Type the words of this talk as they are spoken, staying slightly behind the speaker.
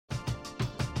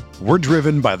We're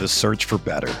driven by the search for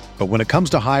better. But when it comes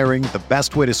to hiring, the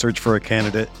best way to search for a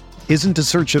candidate isn't to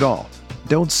search at all.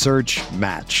 Don't search,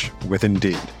 match with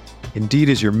Indeed. Indeed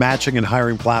is your matching and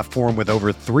hiring platform with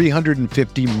over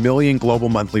 350 million global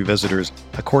monthly visitors,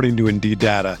 according to Indeed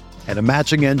data, and a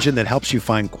matching engine that helps you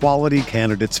find quality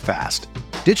candidates fast.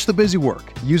 Ditch the busy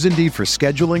work. Use Indeed for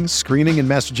scheduling, screening, and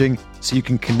messaging so you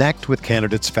can connect with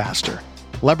candidates faster.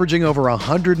 Leveraging over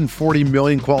 140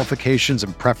 million qualifications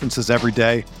and preferences every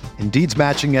day, Indeed's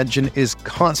matching engine is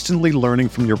constantly learning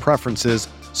from your preferences,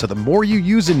 so the more you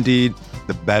use Indeed,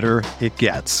 the better it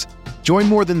gets. Join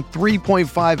more than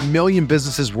 3.5 million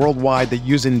businesses worldwide that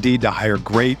use Indeed to hire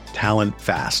great talent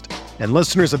fast. And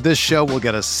listeners of this show will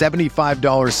get a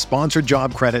 $75 sponsored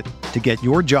job credit to get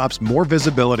your jobs more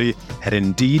visibility at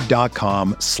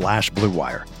Indeed.com/Blue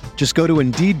Wire. Just go to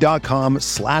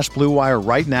Indeed.com/Blue Wire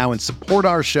right now and support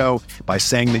our show by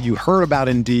saying that you heard about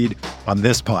Indeed on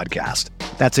this podcast.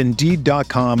 That's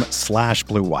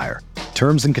Indeed.com/Blue Wire.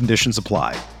 Terms and conditions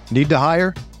apply. Need to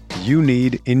hire? You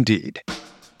need Indeed.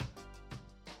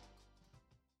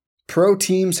 Pro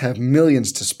teams have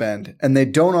millions to spend, and they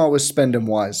don't always spend them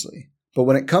wisely. But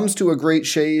when it comes to a great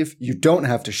shave, you don't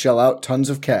have to shell out tons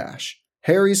of cash.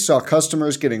 Harry's saw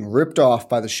customers getting ripped off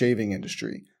by the shaving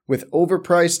industry with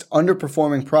overpriced,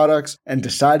 underperforming products and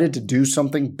decided to do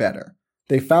something better.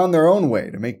 They found their own way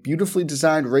to make beautifully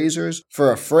designed razors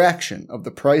for a fraction of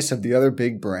the price of the other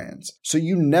big brands, so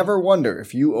you never wonder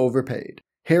if you overpaid.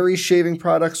 Harry's shaving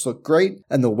products look great,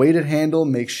 and the weighted handle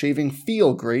makes shaving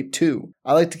feel great too.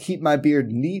 I like to keep my beard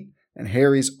neat, and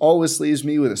Harry's always leaves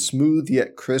me with a smooth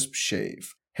yet crisp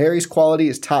shave. Harry's quality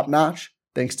is top-notch,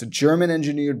 thanks to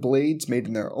German-engineered blades made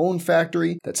in their own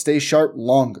factory that stay sharp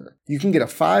longer. You can get a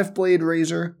 5-blade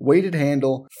razor, weighted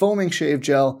handle, foaming shave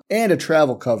gel, and a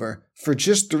travel cover for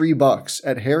just $3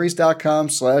 at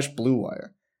harrys.com/Blue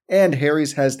Wire. And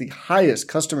Harry's has the highest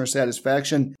customer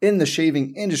satisfaction in the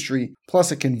shaving industry,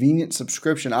 plus a convenient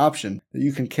subscription option that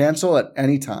you can cancel at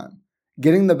any time.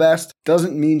 Getting the best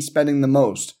doesn't mean spending the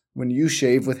most when you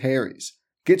shave with Harry's.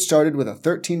 Get started with a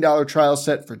 $13 trial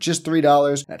set for just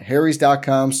 $3 at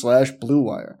harrys.com/Blue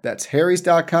Wire. That's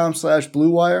harrys.com/Blue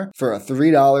Wire for a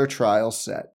 $3 trial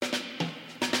set.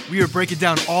 We are breaking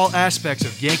down all aspects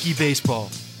of Yankee baseball.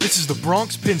 This is the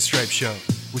Bronx Pinstripe Show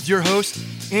with your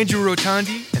hosts, Andrew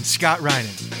Rotondi and Scott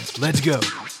Reinen. Let's go.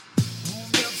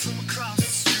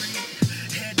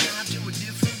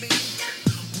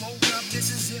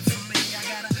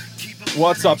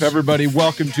 What's up, everybody?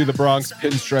 Welcome to the Bronx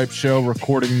Pinstripe Show.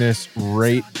 Recording this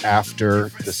right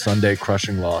after the Sunday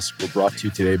crushing loss. We're brought to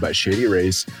you today by Shady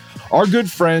Rays, our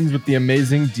good friends with the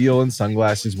amazing deal in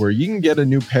sunglasses where you can get a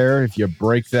new pair if you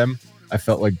break them. I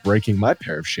felt like breaking my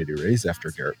pair of Shady Rays after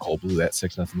Garrett Cole blew that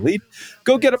 6-0 lead.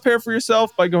 Go get a pair for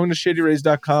yourself by going to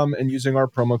shadyrays.com and using our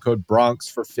promo code BRONX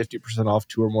for 50% off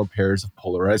 2 or more pairs of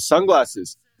polarized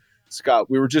sunglasses. Scott,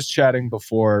 we were just chatting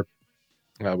before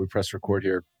we press record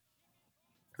here.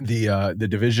 The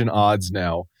division odds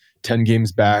now, 10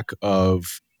 games back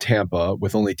of Tampa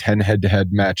with only 10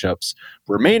 head-to-head matchups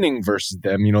remaining versus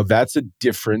them. You know, that's a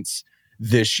difference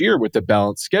this year with the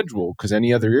balanced schedule, because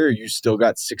any other year you still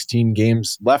got 16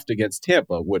 games left against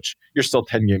Tampa, which you're still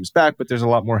 10 games back, but there's a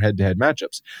lot more head-to-head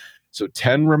matchups. So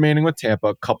 10 remaining with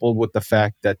Tampa, coupled with the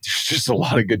fact that there's just a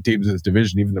lot of good teams in this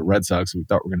division. Even the Red Sox, who we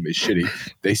thought were going to be shitty,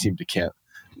 they seem to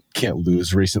can't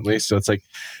lose recently. So it's like,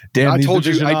 damn. I told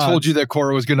you that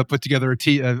Cora was going to put together a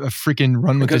freaking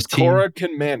run with this team. Cora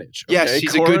can manage. Okay? Yes,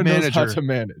 he's Cora a good manager. Knows how to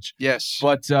manage. Yes,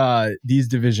 but these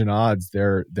division odds,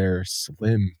 they're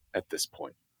slim at this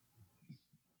point.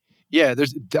 Yeah,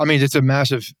 it's a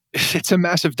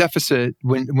massive deficit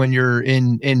when you're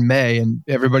in May, and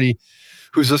everybody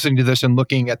who's listening to this and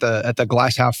looking at the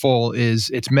glass half full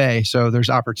it's May, so there's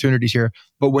opportunities here.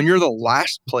 But when you're the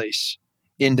last place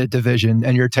in the division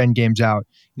and you're 10 games out,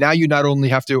 now you not only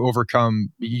have to overcome,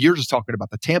 you're just talking about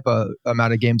the Tampa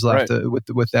amount of games left, right,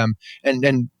 with them,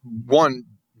 and one,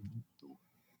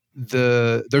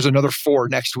 there's another 4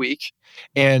 next week,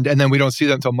 and then we don't see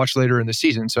them until much later in the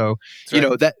season. So that's right. You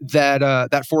know,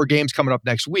 that 4 games coming up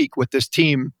next week with this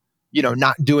team, you know,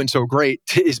 not doing so great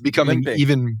is becoming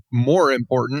even more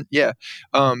important. Yeah.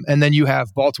 And then you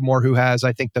have Baltimore, who has,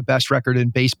 I think, the best record in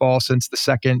baseball since the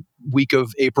second week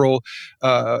of April.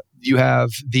 You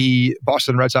have the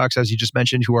Boston Red Sox, as you just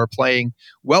mentioned, who are playing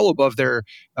well above their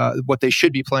what they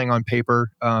should be playing on paper.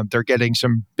 They're getting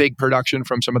some big production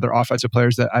from some of their offensive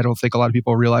players that I don't think a lot of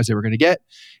people realize they were going to get.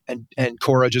 And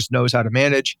Cora just knows how to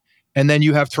manage. And then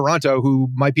you have Toronto, who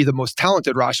might be the most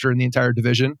talented roster in the entire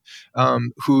division,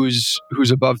 who's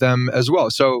above them as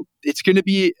well. So it's going to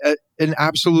be an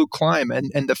absolute climb.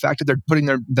 And the fact that they're putting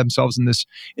themselves in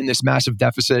this massive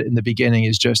deficit in the beginning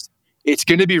is just, it's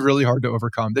going to be really hard to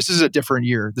overcome. This is a different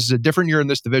year. This is a different year in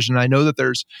this division. I know that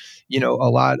there's, a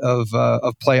lot of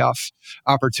playoff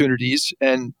opportunities,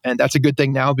 and that's a good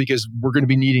thing now because we're going to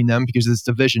be needing them because this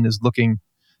division is looking.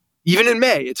 Even in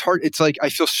May, it's hard. It's like, I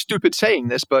feel stupid saying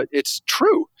this, but it's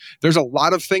true. There's a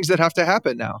lot of things that have to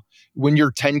happen now when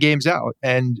you're 10 games out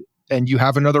and you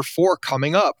have another 4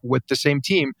 coming up with the same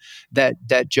team that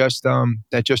just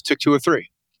took 2 of 3.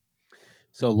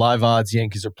 So live odds,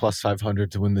 Yankees are plus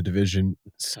 500 to win the division.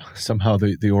 Somehow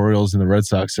the Orioles and the Red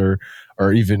Sox are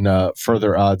even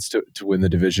further odds to win the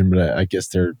division, but I guess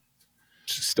they're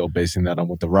still basing that on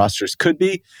what the rosters could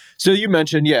be. So you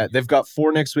mentioned, they've got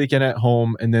 4 next weekend at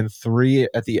home, and then 3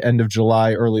 at the end of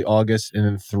July, early August, and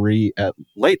then 3 at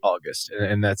late August.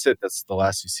 And that's it. That's the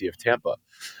last you see of Tampa.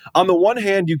 On the one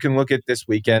hand, you can look at this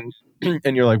weekend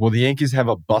and you're like, well, the Yankees have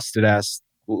a busted ass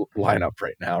lineup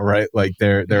right now, right? Like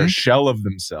they're a shell of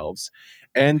themselves.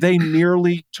 And they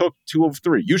nearly took 2 of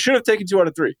 3. You should have taken 2 out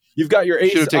of 3. You've got your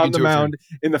ace on the mound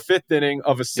in the 5th inning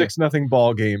of a 6-0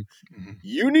 ball game. Mm-hmm.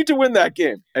 You need to win that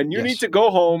game. And you need to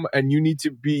go home and you need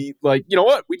to be like, you know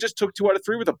what? We just took 2 out of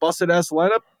 3 with a busted-ass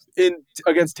lineup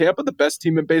against Tampa, the best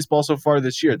team in baseball so far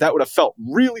this year. That would have felt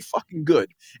really fucking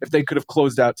good if they could have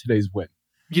closed out today's win.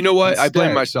 You know what? I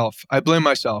blame myself. I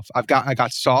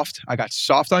got soft. I got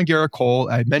soft on Garrett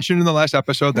Cole. I mentioned in the last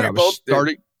episode that I was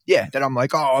starting... Yeah, that I'm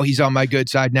like, oh, he's on my good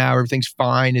side now. Everything's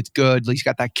fine. It's good. He's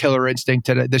got that killer instinct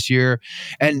this year.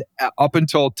 And up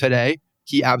until today,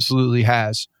 he absolutely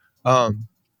has. But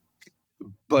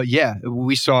yeah,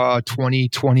 we saw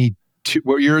 2022.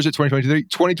 What year is it? 2023?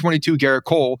 2022 Garrett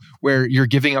Cole, where you're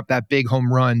giving up that big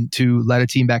home run to let a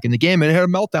team back in the game. And it had a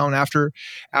meltdown after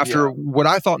what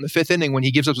I thought in the 5th inning when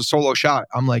he gives up a solo shot.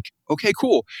 I'm like, okay,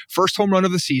 cool. First home run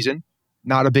of the season.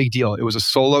 Not a big deal. It was a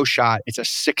solo shot. It's a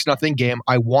 6-0 game.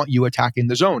 I want you attacking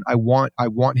the zone. I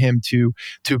want him to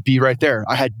be right there.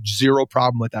 I had zero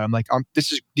problem with that. I'm like,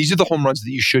 these are the home runs that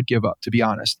you should give up, to be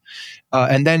honest.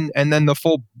 And then the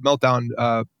full meltdown,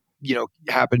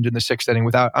 happened in the 6th inning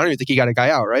without. I don't even think he got a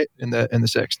guy out right in the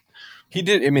 6th. He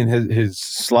did. I mean, his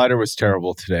slider was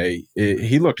terrible today.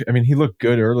 He looked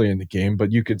good early in the game,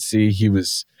 but you could see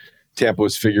Tampa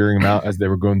was figuring him out as they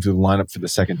were going through the lineup for the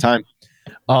second time.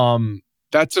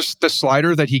 That's just the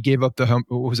slider that he gave up. What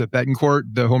was it, Betancourt?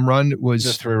 The home run was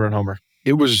just 3-run homer.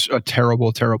 It was a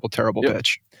terrible, terrible, terrible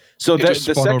pitch. So the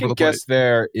second guess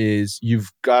there is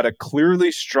you've got a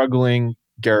clearly struggling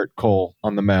Garrett Cole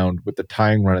on the mound with the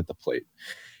tying run at the plate.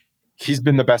 He's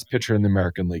been the best pitcher in the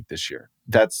American League this year.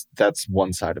 That's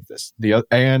one side of this. The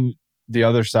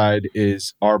other side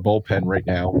is our bullpen right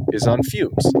now is on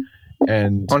fumes.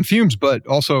 And on fumes, but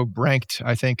also ranked.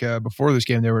 I think before this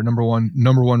game they were number one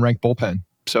ranked bullpen.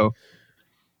 So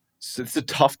it's a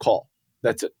tough call.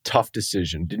 That's a tough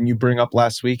decision. Didn't you bring up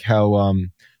last week how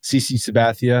CC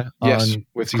Sabathia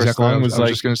with Chris Long was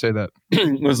just going to say that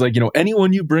was like,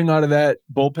 anyone you bring out of that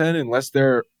bullpen, unless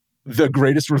they're the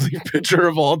greatest relief pitcher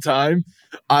of all time,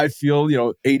 I feel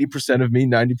 80% of me,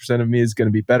 90% of me is going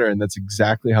to be better, and that's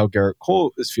exactly how Garrett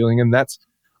Cole is feeling, and that's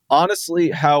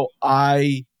honestly how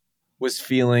I was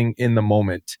feeling in the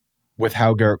moment with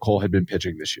how Garrett Cole had been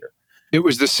pitching this year. It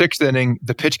was the 6th inning.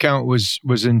 The pitch count was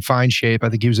in fine shape. I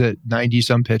think he was at 90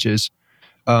 some pitches.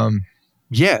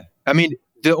 Yeah. I mean,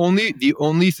 the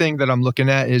only thing that I'm looking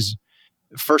at is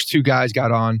first 2 guys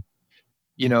got on,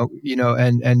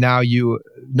 and now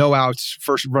no outs,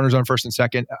 first runners on first and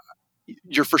second.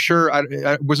 You're for sure.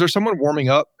 Was there someone warming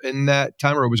up in that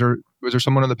time, or was there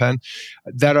someone in the pen?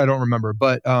 That I don't remember,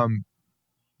 but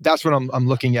that's what I'm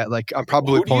looking at. Like, I'm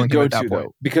probably pulling him at that point.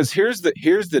 Though? Because here's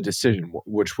the decision,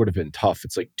 which would have been tough.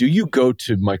 It's like, do you go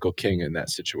to Michael King in that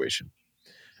situation?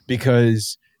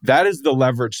 Because that is the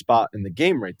leverage spot in the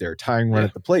game right there, tying run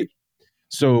at the plate.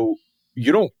 So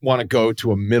you don't want to go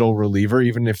to a middle reliever,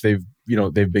 even if they've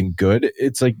been good.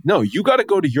 It's like, no, you got to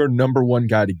go to your number one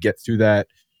guy to get through that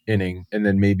inning, and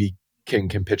then maybe King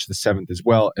can pitch the 7th as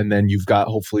well, and then you've got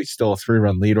hopefully still a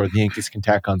 3-run lead, or the Yankees can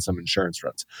tack on some insurance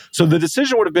runs. So the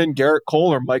decision would have been Garrett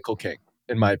Cole or Michael King,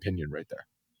 in my opinion, right there.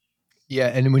 Yeah,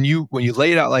 and when you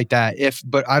lay it out like that,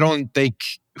 but I don't think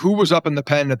who was up in the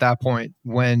pen at that point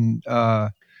when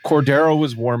Cordero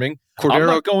was warming. I'm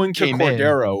not going to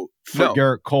Cordero for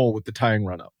Garrett Cole with the tying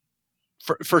run up.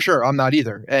 For sure, I'm not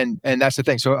either, and that's the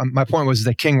thing. So my point was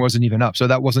that King wasn't even up, so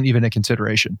that wasn't even a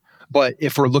consideration. But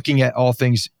if we're looking at all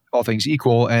things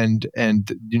equal, and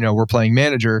we're playing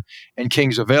manager, and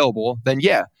King's available, then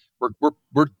yeah,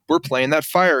 we're playing that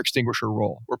fire extinguisher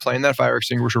role. We're playing that fire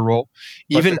extinguisher role.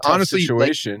 Even honestly,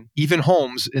 even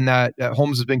Holmes in that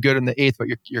Holmes has been good in the 8th, but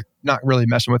you're not really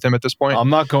messing with him at this point. I'm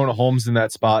not going to Holmes in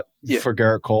that spot for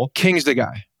Garrett Cole. King's the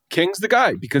guy. King's the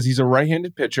guy because he's a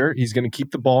right-handed pitcher. He's going to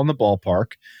keep the ball in the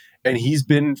ballpark, and he's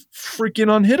been freaking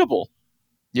unhittable.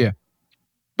 Yeah,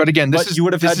 but again, you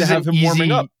would have had to have him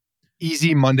warming up.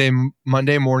 Easy Monday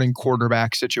morning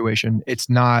quarterback situation. It's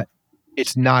not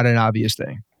an obvious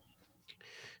thing.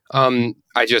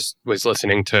 I just was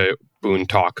listening to Boone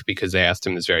talk because they asked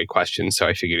him this very question, so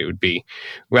I figured it would be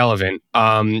relevant.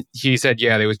 He said,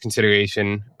 yeah, there was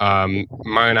consideration.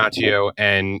 Marinaccio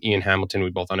and Ian Hamilton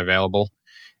were both unavailable.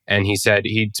 And he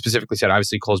specifically said,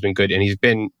 obviously Cole's been good, and he's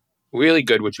been really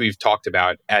good, which we've talked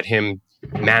about, at him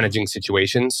managing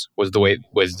situations was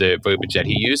the verbiage that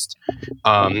he used.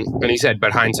 And he said,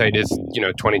 but hindsight is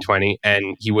 2020,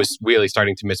 and he was really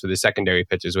starting to miss with his secondary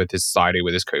pitches, with his slider,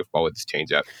 with his curveball, with his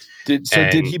changeup.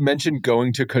 Did he mention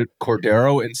going to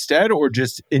Cordero instead, or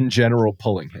just in general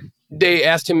pulling him? They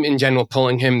asked him in general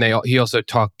pulling him. He also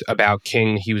talked about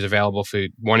King. He was available for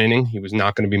 1 inning. He was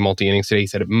not going to be multi-innings today. He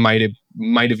said it might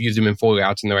have used him in 4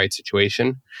 outs in the right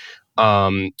situation.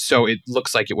 So it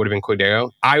looks like it would have been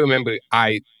Cordero. I remember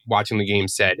watching the game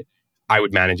said I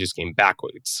would manage this game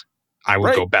backwards. I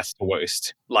would go best to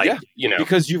worst.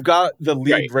 Because you've got the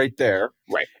lead right there.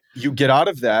 Right. You get out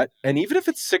of that, and even if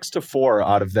it's 6-4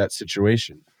 out of that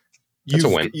situation, that's a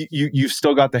win. You've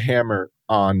still got the hammer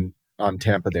on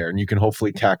Tampa there, and you can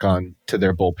hopefully tack on to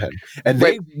their bullpen. And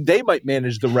they might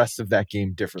manage the rest of that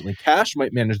game differently. Cash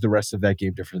might manage the rest of that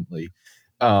game differently.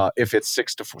 If it's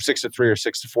 6-3 or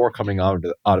 6-4 coming out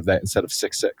of that instead of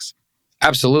 6-6.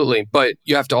 Absolutely. But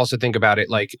you have to also think about it.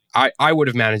 Like I would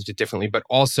have managed it differently, but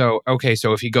also, okay,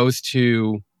 so if he goes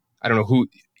to, I don't know who,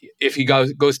 if he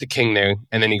goes to King there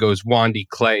and then he goes Wandy,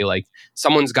 Clay, like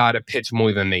someone's got to pitch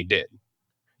more than they did.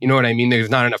 You know what I mean?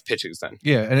 There's not enough pitches then.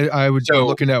 Yeah, and I would be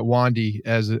looking at Wandy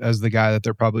as the guy that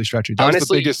they're probably stretching. That's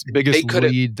honestly, the biggest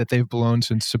lead that they've blown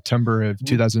since September of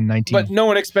 2019. But no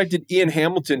one expected Ian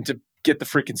Hamilton to get the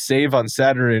freaking save on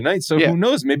Saturday night. So who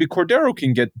knows? Maybe Cordero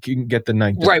can get the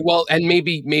ninth. Right. Well, and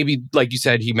maybe like you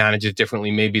said, he manages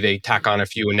differently. Maybe they tack on a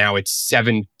few, and now it's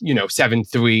 7-3,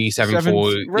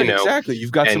 7-4. Right. Exactly.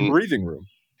 You've got some breathing room.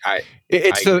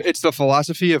 It's the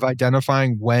philosophy of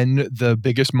identifying when the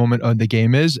biggest moment of the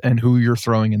game is and who you're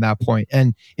throwing in that point.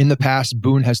 And in the past,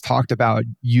 Boone has talked about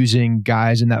using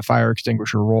guys in that fire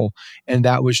extinguisher role, and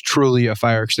that was truly a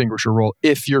fire extinguisher role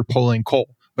if you're pulling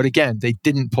Cole. But again, they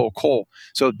didn't pull Cole,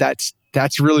 so that's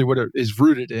really what it is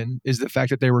rooted in, is the fact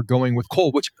that they were going with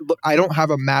Cole, which look, I don't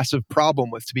have a massive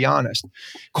problem with, to be honest.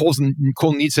 Cole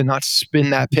needs to not spin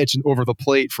that pitch over the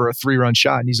plate for a 3-run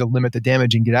shot. He needs to limit the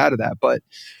damage and get out of that. But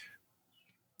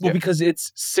because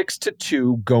it's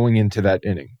 6-2 going into that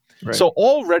inning. Right. So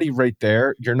already right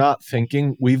there, you're not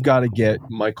thinking we've got to get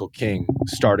Michael King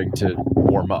starting to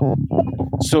warm up.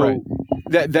 So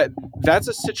that's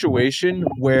a situation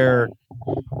where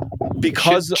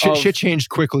because shit changed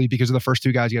quickly because of the first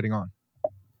 2 guys getting on.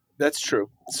 That's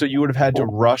true. So you would have had to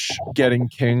rush getting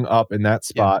King up in that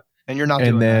spot, and you're not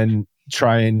doing then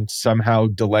try and somehow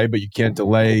delay, but you can't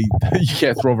delay. You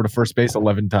can't throw over to first base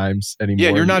 11 times anymore.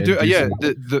 Yeah, you're not doing. Yeah,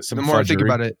 the more I think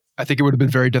about it, I think it would have been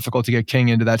very difficult to get King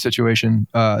into that situation.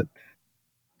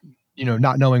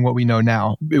 Not knowing what we know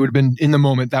now, it would have been in the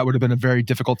moment. That would have been a very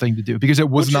difficult thing to do because it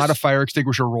was not a fire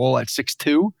extinguisher role at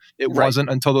 6-2. It wasn't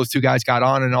until those 2 guys got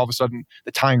on, and all of a sudden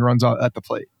the tying runs out at the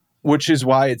plate. Which is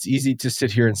why it's easy to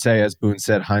sit here and say, as Boone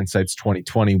said, hindsight's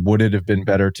 2020. Would it have been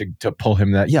better to pull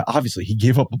him that? Yeah, obviously he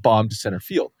gave up a bomb to center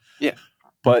field. Yeah,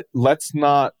 but let's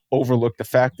not overlook the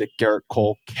fact that Garrett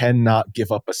Cole cannot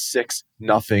give up a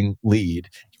 6-0 lead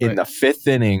in the 5th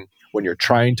inning when you're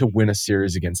trying to win a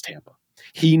series against Tampa.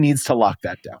 He needs to lock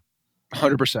that down.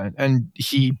 100%. And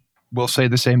he will say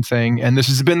the same thing. And this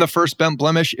has been the first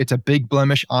blemish. It's a big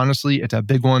blemish. Honestly, it's a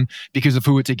big one because of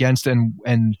who it's against and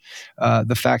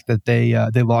the fact that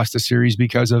they lost the series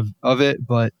because of it.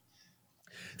 But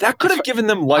that could have given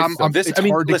them life. It's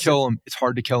hard to kill him. It's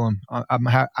hard to kill him.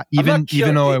 Even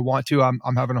though I want to,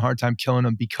 I'm having a hard time killing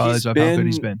him because of how good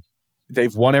he's been.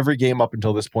 They've won every game up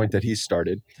until this point that he's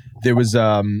started. There was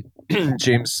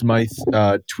James Smythe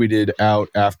tweeted out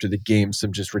after the game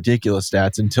some just ridiculous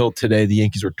stats. Until today, the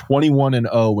Yankees were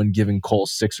 21-0 when giving Cole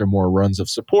 6 or more runs of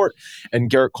support, and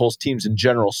Garrett Cole's teams in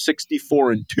general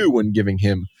 64-2 when giving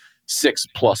him 6+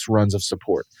 runs of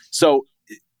support. So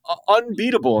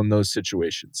unbeatable in those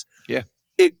situations. Yeah,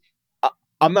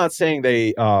 I'm not saying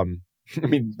they.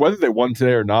 Whether they won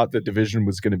today or not, the division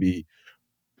was going to be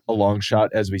a long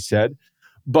shot, as we said.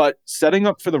 But setting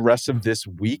up for the rest of this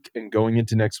week and going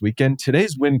into next weekend,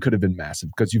 today's win could have been massive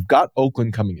because you've got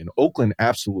Oakland coming in. Oakland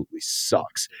absolutely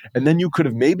sucks. And then you could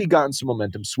have maybe gotten some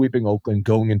momentum sweeping Oakland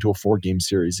going into a 4-game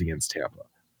series against Tampa.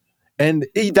 And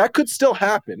that could still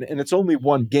happen, and it's only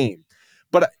one game.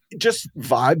 But just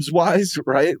vibes-wise,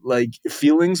 right? Like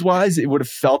feelings-wise, it would have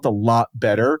felt a lot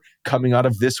better coming out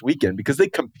of this weekend because they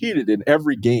competed in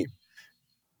every game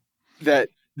that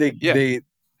they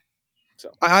So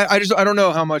I don't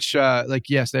know how much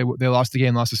yes, they lost the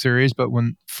game, lost the series, but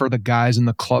when for the guys in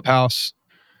the clubhouse,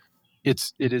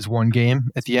 it is one game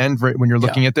at the end, right, when you're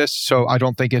looking at this. So I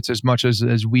don't think it's as much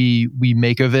as we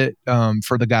make of it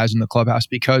for the guys in the clubhouse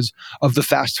because of the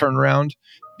fast turnaround,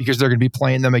 because they're going to be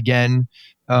playing them again,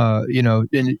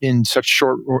 in such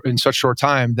short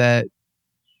time that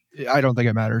I don't think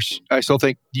it matters. I still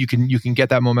think you can get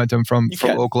that momentum from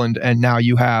Oakland, and now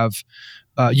you have.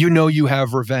 You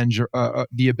have revenge,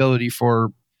 the ability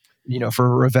for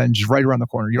revenge right around the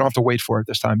corner. You don't have to wait for it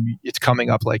this time. It's coming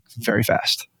up like very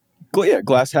fast. Yeah,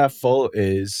 Glass Half Full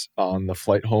is on the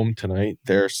flight home tonight.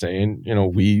 They're saying,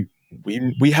 we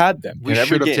had them. We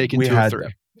should have taken 2 out of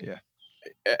 3. Yeah,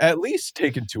 at least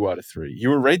taken 2 out of 3. You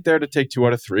were right there to take 2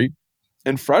 out of 3.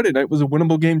 And Friday night was a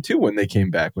winnable game too when they came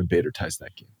back when Bader ties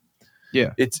that game.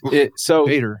 Yeah, so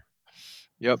Bader.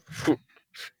 Yep.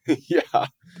 Yeah.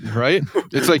 Right?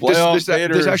 It's like this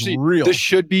actually real. This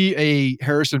should be a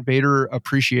Harrison Bader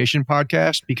appreciation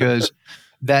podcast because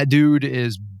that dude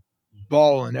is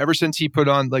balling ever since he put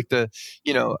on like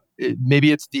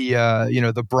maybe it's the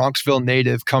Bronxville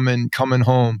native coming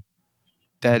home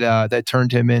that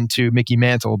turned him into Mickey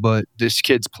Mantle, but this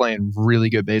kid's playing really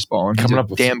good baseball and he's a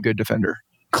damn good defender.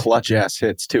 Clutch ass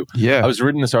hits too. Yeah. I was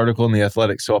reading this article in The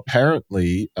Athletic. So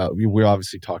apparently we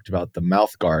obviously talked about the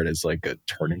mouth guard as like a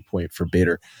turning point for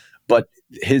Bader, but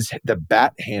the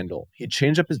bat handle, he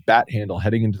changed up his bat handle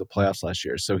heading into the playoffs last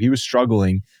year. So he was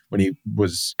struggling when he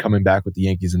was coming back with the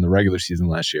Yankees in the regular season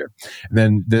last year. And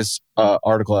then this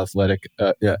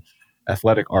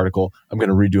Athletic article, I'm going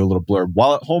to read you a little blurb.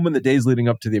 While at home in the days leading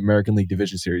up to the American League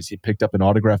Division Series, he picked up an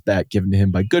autographed bat given to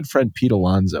him by good friend Pete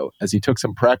Alonso. As he took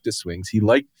some practice swings, he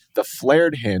liked the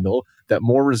flared handle that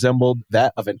more resembled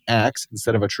that of an axe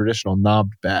instead of a traditional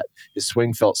knobbed bat. His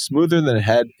swing felt smoother than it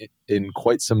had in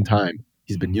quite some time.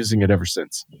 He's been using it ever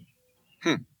since.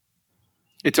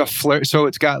 It's a flare, so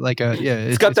it's got like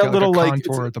it's got that little like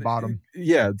contour at the bottom.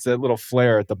 Yeah, it's that little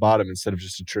flare at the bottom instead of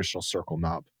just a traditional circle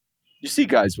knob. You see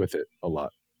guys with it a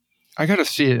lot. I got to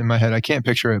see it in my head. I can't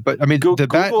picture it. But I mean, the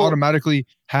bat automatically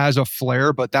has a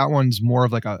flare, but that one's more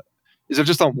of like is it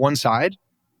just on one side?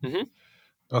 Mm-hmm.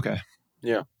 Okay.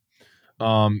 Yeah.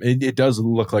 It does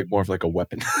look like more of like a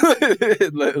weapon.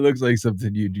 It looks like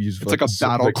something you'd use. It's like a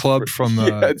battle club from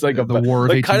it's like the War of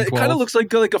 1812. It kind of looks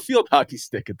like a field hockey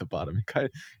stick at the bottom. It kind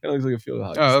of looks like a field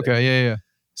hockey stick. Oh, okay. Yeah.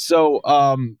 So,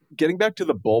 getting back to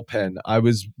the bullpen, I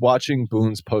was watching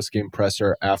Boone's postgame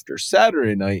presser after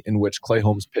Saturday night, in which Clay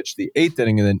Holmes pitched the 8th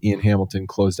inning, and then Ian Hamilton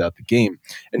closed out the game.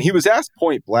 And he was asked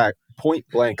point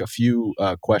blank a few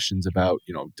questions about,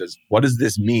 what does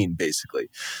this mean, basically?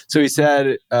 So he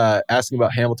said, asking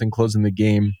about Hamilton closing the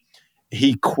game,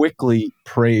 he quickly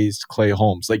praised Clay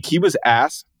Holmes. Like he was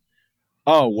asked,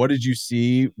 "Oh, what did you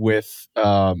see with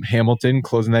Hamilton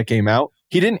closing that game out?"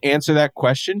 He didn't answer that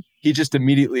question. He just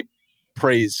immediately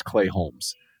praised Clay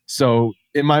Holmes. So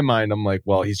in my mind, I'm like,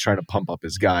 well, he's trying to pump up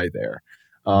his guy there.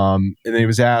 And then he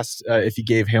was asked if he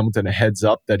gave Hamilton a heads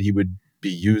up that he would be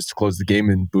used to close the game.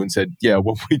 And Boone said, yeah,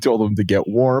 when we told him to get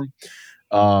warm.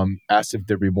 Asked if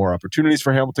there'd be more opportunities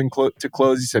for Hamilton to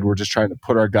close. He said, we're just trying to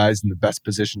put our guys in the best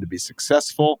position to be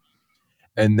successful.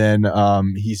 And then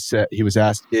he was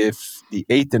asked if the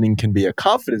 8th inning can be a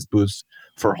confidence boost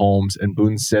for Holmes, and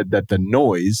Boone said that the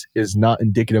noise is not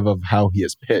indicative of how he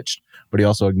has pitched, but he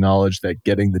also acknowledged that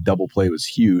getting the double play was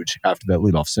huge after that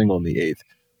leadoff single in the 8th.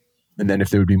 And then if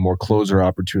there would be more closer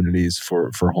opportunities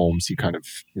for Holmes, he kind of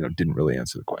didn't really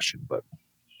answer the question, but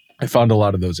I found a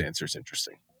lot of those answers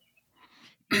interesting.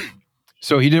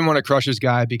 So he didn't want to crush his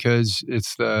guy because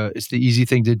it's the easy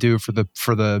thing to do for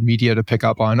the media to pick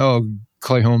up on. Oh,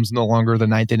 Clay Holmes no longer the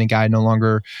 9th inning guy, no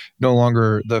longer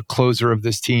the closer of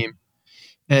this team,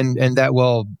 and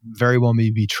that very well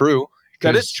may be true.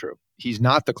 That is true. He's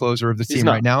not the closer of this team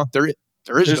right now. There's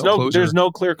no closer. There's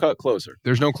no clear cut closer.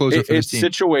 There's no closer for this team.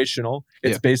 It's situational.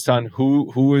 It's based on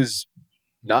who is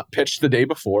not pitched the day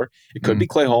before. It could be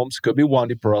Clay Holmes, could be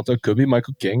Wandy Peralta, could be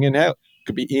Michael King, and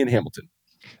could be Ian Hamilton.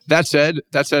 That said,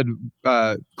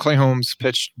 Clay Holmes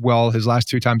pitched well his last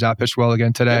 2 times out, pitched well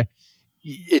again today.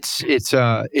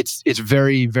 it's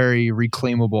very, very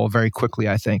reclaimable very quickly,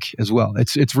 I think, as well.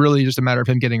 It's really just a matter of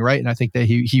him getting right, and I think that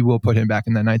he will put him back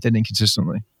in that ninth inning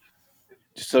consistently.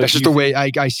 So that's just the way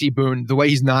I see Boone. The way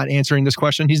he's not answering this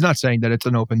question, he's not saying that it's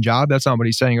an open job. That's not what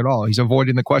he's saying at all. He's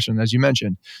avoiding the question, as you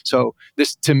mentioned. So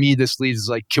this, to me, this leads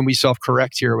like, can we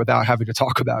self-correct here without having to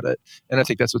talk about it? And I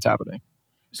think that's what's happening.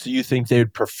 So you think they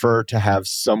would prefer to have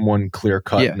someone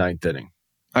clear-cut ninth inning?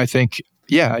 I think,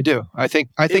 yeah, I do. I think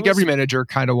every manager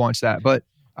kind of wants that, but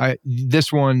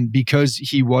this one, because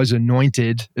he was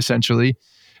anointed essentially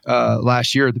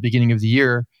last year at the beginning of the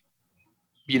year.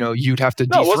 You'd have to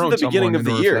dethrone someone. No, it wasn't the beginning of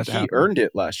the year. He earned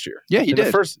it last year. Yeah, he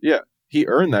did. He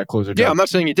earned that closer job. Yeah, I'm not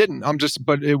saying he didn't.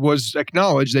 But it was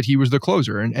acknowledged that he was the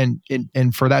closer, and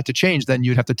for that to change, then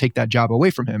you'd have to take that job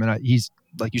away from him. And he's,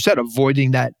 like you said,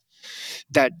 avoiding that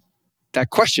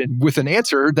question with an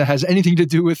answer that has anything to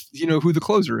do with who the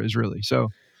closer is really.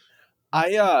 So,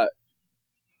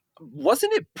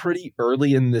 wasn't it pretty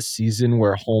early in this season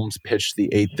where Holmes pitched the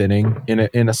eighth inning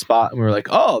in a spot, and we were like,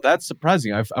 oh, that's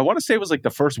surprising. I want to say it was like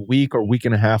the first week or week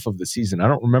and a half of the season. I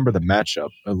don't remember the matchup.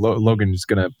 Logan is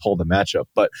going to pull the matchup.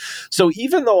 But so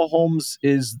even though Holmes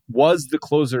was the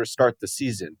closer to start the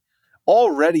season,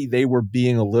 already they were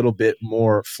being a little bit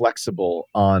more flexible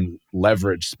on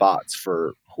leverage spots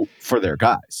for their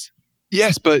guys.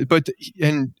 Yes, but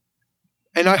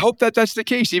I hope that that's the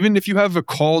case. Even if you have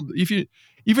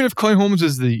even if Clay Holmes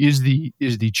is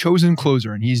the chosen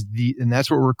closer and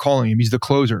that's what we're calling him, he's the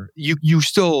closer. You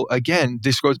still, again,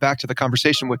 this goes back to the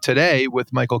conversation with today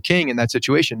with Michael King in that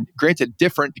situation. Granted,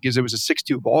 different because it was a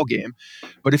 6-2 ball game,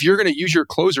 but if you're going to use your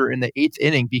closer in the eighth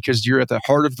inning because you're at the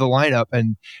heart of the lineup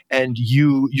and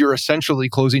you're essentially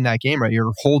closing that game, right?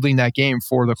 You're holding that game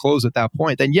for the close at that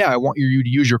point. Then I want you to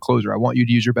use your closer. I want you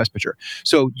to use your best pitcher.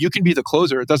 So you can be the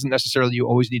closer. It doesn't necessarily you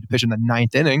always need to pitch in the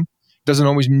ninth inning. Doesn't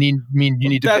always mean you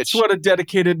need to pitch. That's what a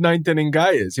dedicated ninth inning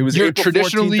guy is. It was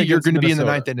traditionally you're going to be in the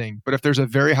ninth inning, but if there's a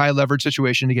very high leverage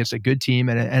situation against a good team,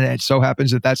 and it so happens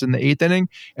that that's in the eighth inning,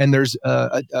 and there's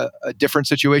a different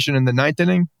situation in the ninth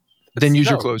inning, then use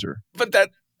your closer. But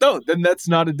then that's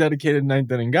not a dedicated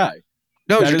ninth inning guy.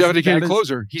 No, he's a dedicated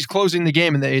closer. He's closing the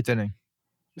game in the eighth inning.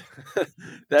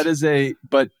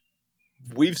 But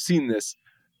we've seen this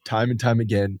time and time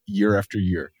again, year after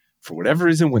year. For whatever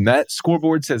reason, when that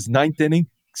scoreboard says ninth inning,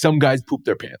 some guys poop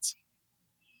their pants.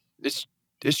 It's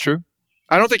true.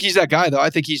 I don't think he's that guy, though.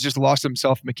 I think he's just lost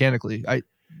himself mechanically.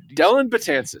 Dellin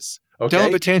Betances. Okay?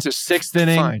 Dellin Betances. Sixth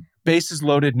inning, fine. Bases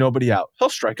loaded, nobody out. He'll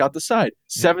strike out the side.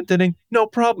 Seventh inning, no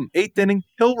problem. Eighth inning,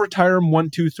 he'll retire him 1,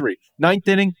 2, 3. Ninth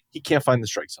inning, he can't find the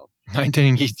strike zone. Ninth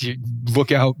inning,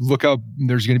 look out.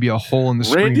 There's going to be a hole in the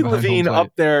screen. Randy Levine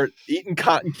up there eating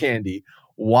cotton candy,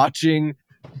 watching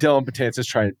Dellin Betances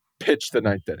try and pitch the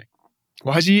ninth inning.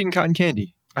 Why is he eating cotton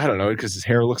candy? I don't know, because his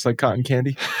hair looks like cotton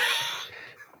candy.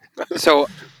 So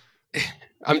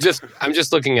I'm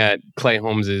just looking at Clay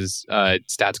Holmes's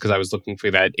stats because I was looking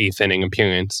for that eighth inning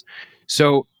appearance.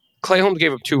 So Clay Holmes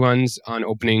gave up 2 runs on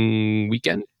opening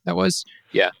weekend. That was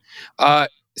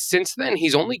since then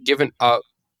he's only given up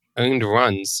earned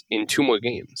runs in 2 more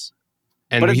games,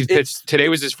 and he's pitched. Today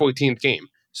was his 14th game.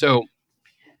 So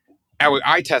our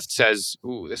eye test says,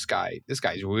 "Ooh, this guy's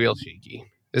real shaky.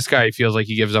 This guy feels like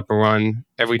he gives up a run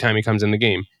every time he comes in the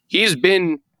game. He's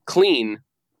been clean.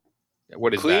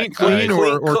 What is that? Clean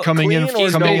or coming in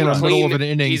the middle of an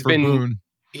inning for Boone.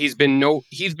 He's been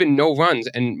no runs,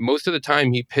 and most of the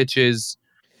time he pitches.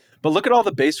 But look at all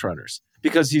the base runners,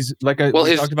 because he's we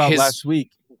talked about last week,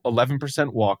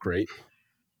 11% walk rate.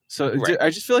 So right.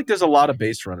 I just feel like there's a lot of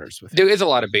base runners with him. There is a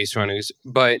lot of base runners,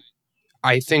 but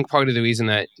I think part of the reason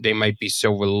that they might be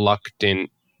so why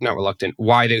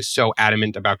they're so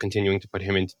adamant about continuing to put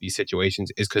him into these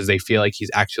situations is because they feel like he's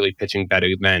actually pitching better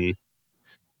than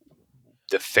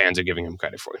the fans are giving him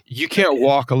credit for. You can't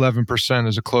walk 11%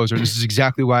 as a closer. This is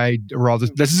exactly why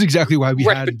we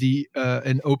had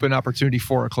an open opportunity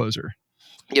for a closer.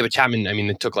 Yeah, but Chapman,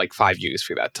 it took like 5 years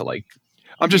for that to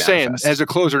I'm just saying, as a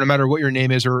closer, no matter what your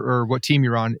name is or what team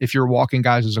you're on, if you're walking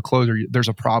guys as a closer, there's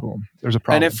a problem.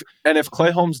 And if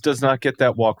Clay Holmes does not get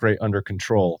that walk rate under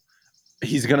control,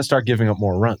 he's going to start giving up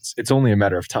more runs. It's only a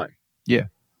matter of time. Yeah.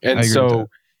 And so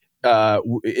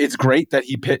it's great that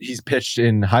he's pitched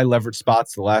in high leverage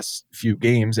spots the last few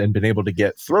games and been able to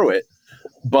get through it,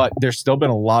 but there's still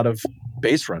been a lot of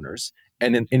base runners.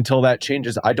 And until that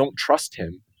changes, I don't trust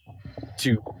him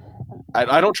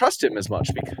I don't trust him as much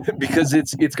because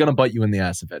it's going to bite you in the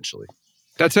ass eventually.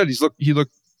 That said, he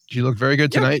looked very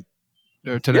good today,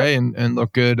 and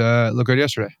looked good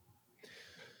yesterday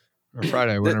or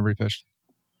Friday, whenever he pitched.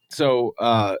 So,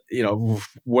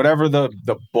 whatever the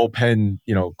bullpen,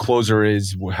 closer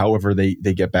is, however they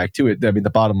get back to it. I mean, the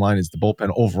bottom line is the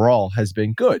bullpen overall has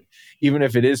been good. Even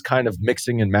if it is kind of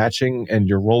mixing and matching and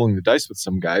you're rolling the dice with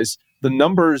some guys, the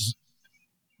numbers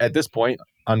at this point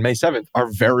on May 7th are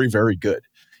very, very good.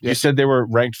 Yes. You said they were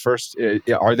ranked first.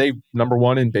 Are they number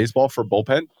one in baseball for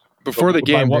bullpen? Before the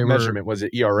game, by what measurement? Was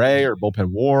it ERA or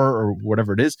bullpen WAR or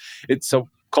whatever it is? So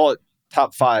call it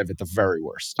top 5 at the very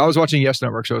worst. I was watching Yes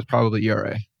Network, so it's probably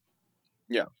ERA.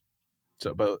 Yeah.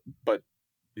 So, but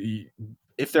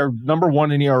if they're number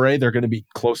 1 in ERA, they're going to be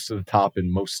close to the top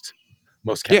in most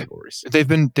categories. Yeah.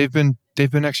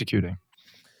 They've been executing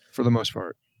for the most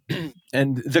part.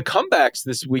 And the comebacks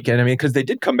this weekend, I mean, because they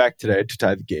did come back today to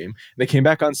tie the game. They came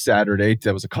back on Saturday.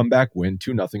 That was a comeback win,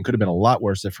 2-0. Could have been a lot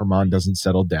worse if Herman doesn't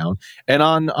settle down. And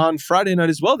on Friday night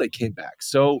as well, they came back.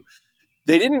 So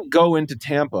they didn't go into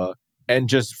Tampa and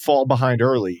just fall behind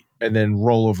early and then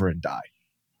roll over and die.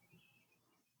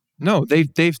 No, they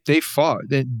fought.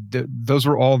 Those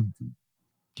were all,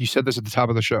 you said this at the top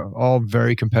of the show, all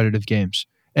very competitive games.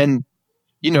 And,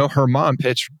 Herman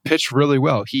pitched really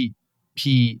well. He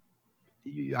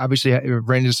obviously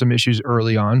ran into some issues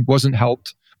early on, wasn't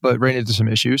helped, but ran into some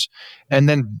issues, and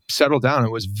then settled down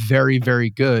and was very, very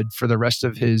good for the rest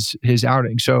of his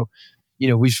outing. So,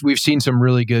 we've seen some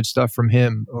really good stuff from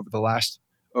him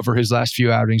over his last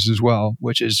few outings as well,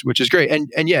 which is great.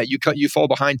 And yeah, you fall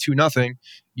behind 2-0,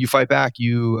 you fight back,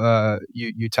 you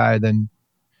tie, then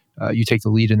you take the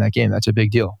lead in that game. That's a big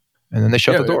deal. And then they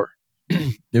shut the door.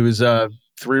 It was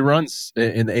 3 runs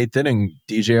in the 8th inning.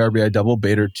 DJ RBI double,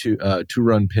 Bader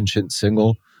 2-run pinch hit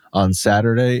single on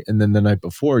Saturday, and then the night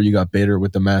before you got Bader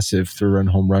with the massive 3-run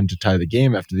home run to tie the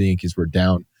game after the Yankees were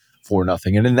down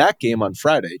 4-0. And in that game on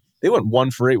Friday, they went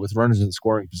 1 for 8 with runners in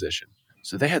scoring position.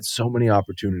 So they had so many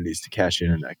opportunities to cash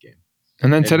in that game.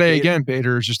 And then today again,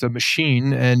 Bader is just a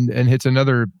machine and hits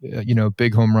another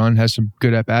big home run, has some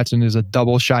good at bats, and is a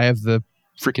double shy of the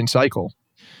freaking cycle.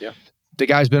 Yeah, the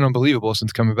guy's been unbelievable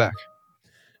since coming back.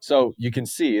 So you can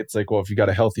see it's like, well, if you got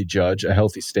a healthy Judge, a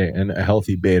healthy Stanton, a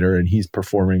healthy Bader, and he's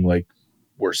performing like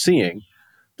we're seeing,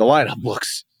 the lineup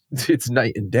it's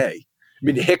night and day. I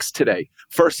mean, Hicks today,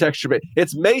 first extra base.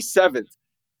 It's May 7th,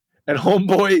 and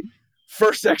homeboy,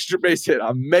 first extra base hit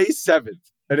on May 7th.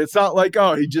 And it's not like,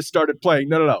 oh, he just started playing.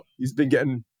 No. He's been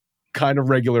getting kind of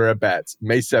regular at bats.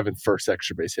 May 7th, first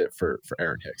extra base hit for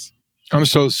Aaron Hicks. I'm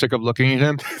so sick of looking at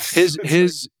him.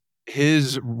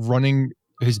 His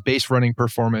base running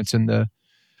performance in the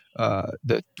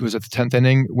 10th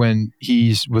inning when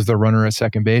was the runner at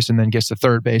second base and then gets to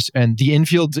third base, and the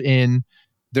infield's in.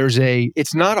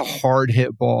 It's not a hard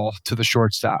hit ball to the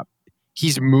shortstop.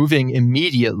 He's moving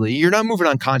immediately. You're not moving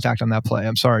on contact on that play.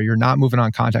 I'm sorry, you're not moving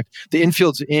on contact. The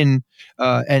infield's in,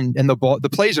 and the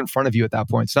play's in front of you at that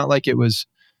point. It's not like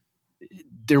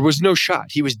there was no shot.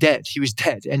 He was dead.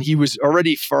 And he was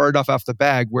already far enough off the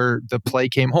bag where the play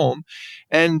came home,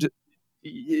 and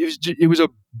it was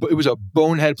a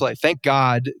bonehead play. Thank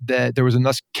God that there was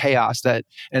enough chaos and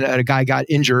a guy got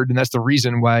injured, and that's the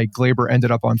reason why Glaber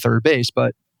ended up on third base.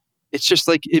 But it's just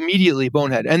like immediately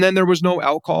bonehead. And then there was no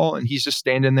out call, and he's just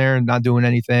standing there and not doing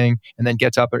anything, and then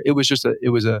gets up. It was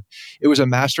a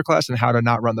masterclass in how to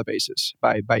not run the bases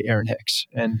by Aaron Hicks,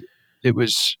 and it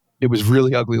was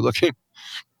really ugly looking.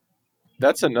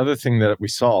 That's another thing that we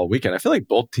saw all weekend. I feel like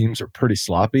both teams are pretty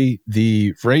sloppy.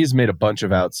 The Rays made a bunch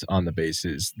of outs on the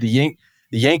bases. The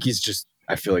Yankees just,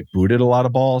 I feel like, booted a lot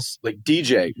of balls. Like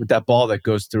DJ with that ball that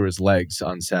goes through his legs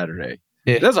on Saturday.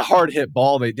 Yeah. That's a hard hit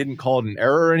ball. They didn't call it an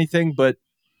error or anything, but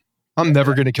I'm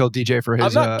never going to kill DJ for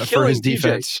his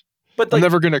defense. But I'm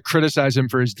never going to criticize him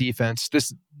for his defense.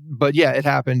 But yeah, it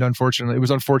happened. Unfortunately, it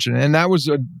was unfortunate, and that was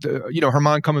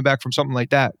Herman coming back from something like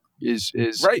that is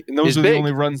right. And those are the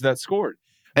only runs that scored.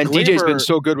 And Glaber, DJ's been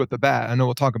so good with the bat. I know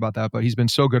we'll talk about that, but he's been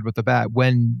so good with the bat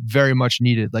when very much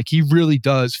needed. Like he really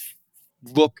does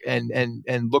look and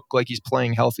look like he's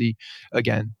playing healthy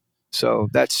again. So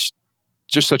that's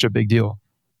just such a big deal.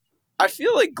 I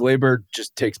feel like Glaber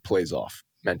just takes plays off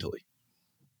mentally.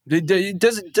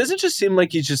 Does it just seem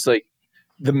like he's just like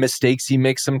the mistakes he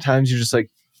makes sometimes? You're just like,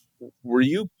 were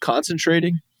you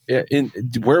concentrating?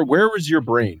 Where was your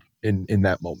brain in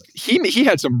that moment? He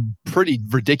had some pretty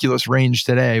ridiculous range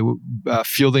today,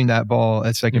 fielding that ball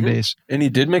at second base. And he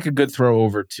did make a good throw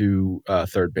over to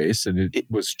third base, and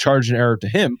it was charged an error to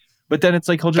him. But then it's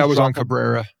like he'll just that was on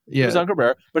Cabrera. Yeah, it was on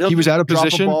Cabrera. But he was out of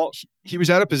position. He was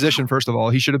out of position. First of all,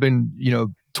 he should have been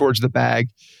towards the bag.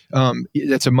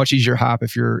 That's a much easier hop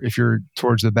if you're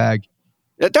towards the bag.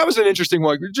 That was an interesting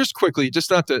one. Just quickly, just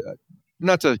not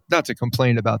to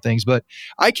complain about things, but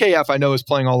IKF I know is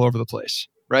playing all over the place.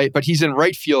 right? But he's in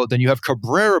right field, and you have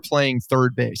Cabrera playing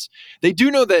third base. They do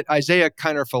know that Isaiah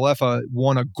Kiner-Falefa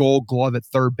won a Gold Glove at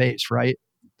third base, right?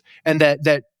 And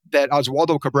that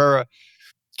Oswaldo Cabrera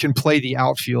can play the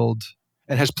outfield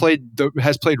and has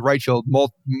played right field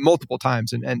multiple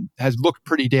times and has looked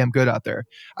pretty damn good out there.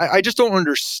 I just don't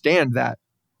understand that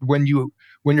when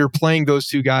you're playing those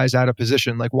two guys out of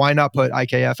position. Like, why not put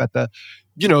IKF at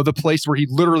the place where he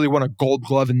literally won a Gold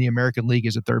Glove in the American League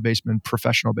as a third baseman,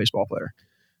 professional baseball player?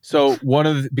 So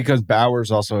because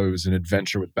Bowers also, it was an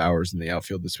adventure with Bowers in the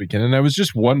outfield this weekend. And I was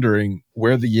just wondering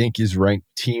where the Yankees ranked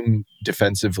team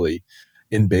defensively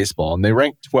in baseball. And they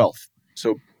ranked 12th.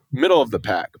 So middle of the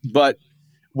pack. But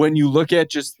when you look at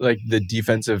just like the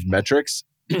defensive metrics,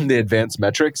 the advanced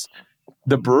metrics,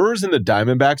 the Brewers and the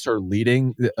Diamondbacks are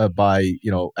leading by,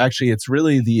 actually it's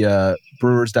really the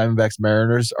Brewers, Diamondbacks,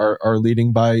 Mariners are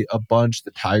leading by a bunch.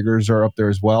 The Tigers are up there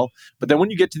as well. But then when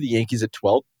you get to the Yankees at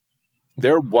 12th,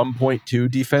 they're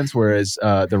 1.2 defense, whereas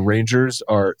the Rangers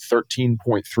are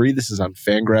 13.3. This is on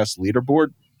Fangraphs leaderboard.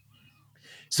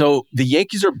 So the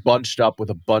Yankees are bunched up with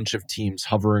a bunch of teams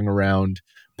hovering around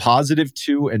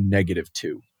 +2 and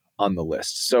 -2 on the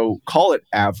list. So call it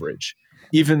average,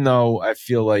 even though I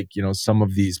feel like, some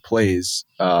of these plays,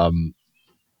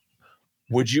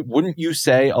 wouldn't you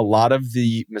say a lot of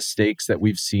the mistakes that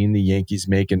we've seen the Yankees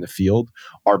make in the field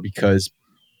are because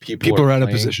people are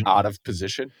out of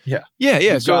position? Yeah.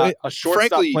 Yeah. So a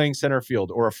shortstop playing center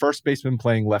field or a first baseman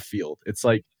playing left field. It's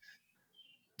like,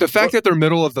 the fact that they're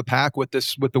middle of the pack with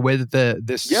the way that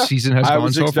this season has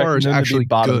gone so far is actually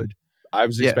good. I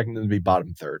was expecting them to be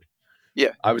bottom third.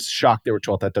 Yeah. I was shocked they were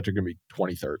 12th. I thought they're going to be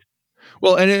 23rd.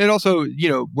 Well, and it also,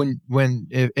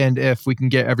 if we can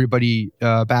get everybody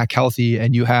back healthy,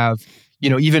 and you have,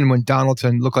 even when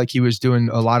Donaldson looked like he was doing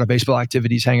a lot of baseball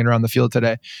activities hanging around the field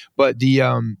today, but you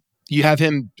have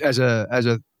him as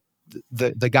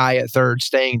the guy at third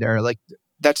staying there, like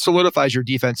that solidifies your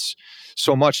defense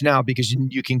so much now, because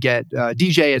you can get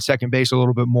DJ at second base a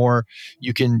little bit more.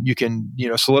 You can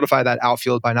solidify that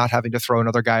outfield by not having to throw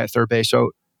another guy at third base.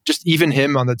 So just even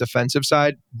him on the defensive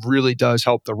side really does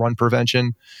help the run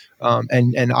prevention.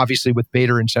 And obviously with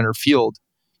Bader in center field,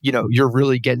 you're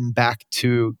really getting back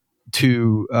to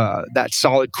that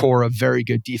solid core of very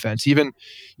good defense. Even,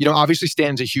 obviously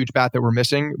Stan's a huge bat that we're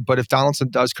missing, but if Donaldson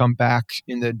does come back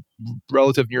in the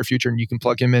relative near future and you can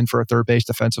plug him in for a third base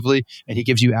defensively and he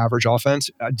gives you average offense,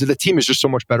 the team is just so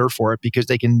much better for it, because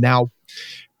they can now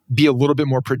be a little bit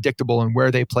more predictable in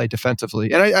where they play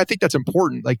defensively. And I think that's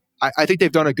important. Like, I think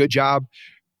they've done a good job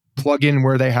plug in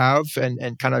where they have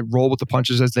and kind of roll with the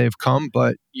punches as they've come.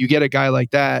 But you get a guy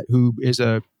like that who is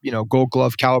a, Gold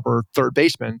Glove caliber third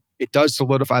baseman, it does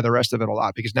solidify the rest of it a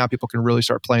lot, because now people can really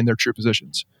start playing their true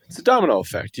positions. It's a domino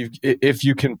effect. If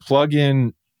you can plug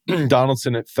in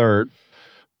Donaldson at third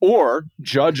or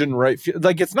Judge in right field,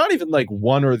 like it's not even like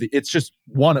it's just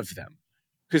one of them,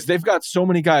 because they've got so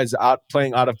many guys out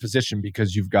playing out of position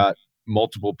because you've got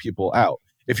multiple people out.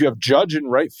 If you have Judge in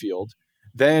right field,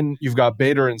 then you've got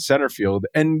Bader in center field,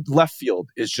 and left field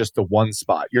is just the one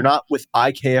spot. You're not with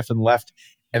IKF in left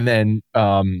and then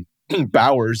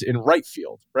Bowers in right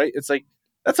field, right? It's like,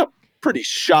 that's a pretty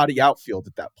shoddy outfield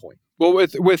at that point. Well,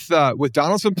 with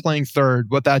Donaldson playing third,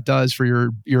 what that does for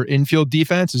your infield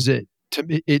defense is it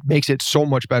makes it so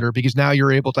much better, because now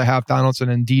you're able to have Donaldson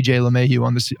and DJ LeMahieu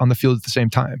on the field at the same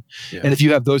time. Yeah. And if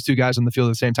you have those two guys on the field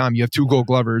at the same time, you have two Gold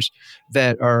Glovers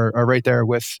that are right there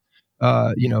with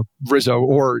Rizzo,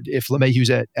 or if LeMahieu's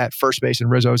at first base and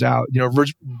Rizzo's out,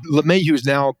 LeMahieu is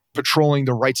now patrolling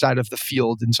the right side of the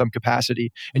field in some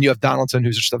capacity, and you have Donaldson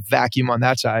who's just a vacuum on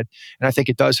that side. And I think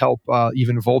it does help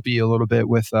even Volpe a little bit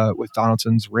with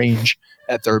Donaldson's range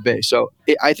at third base. So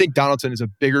I think Donaldson is a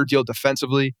bigger deal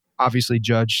defensively. Obviously,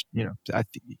 Judge, I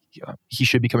think he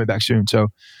should be coming back soon. So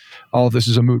all of this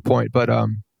is a moot point, but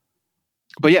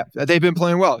yeah, they've been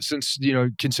playing well since,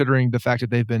 considering the fact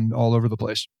that they've been all over the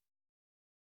place.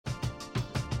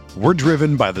 We're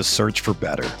driven by the search for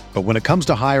better. But when it comes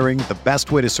to hiring, the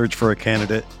best way to search for a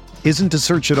candidate isn't to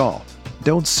search at all.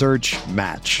 Don't search,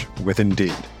 match with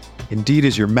Indeed. Indeed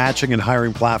is your matching and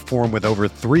hiring platform with over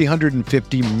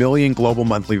 350 million global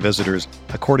monthly visitors,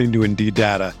 according to Indeed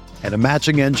data, and a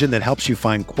matching engine that helps you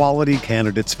find quality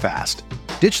candidates fast.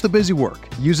 Ditch the busy work.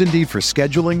 Use Indeed for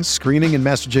scheduling, screening, and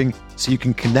messaging so you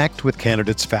can connect with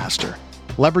candidates faster.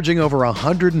 Leveraging over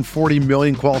 140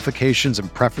 million qualifications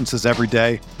and preferences every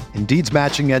day, Indeed's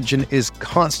matching engine is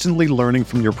constantly learning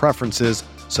from your preferences,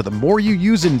 so the more you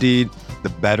use Indeed, the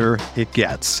better it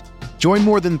gets. Join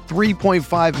more than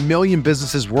 3.5 million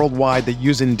businesses worldwide that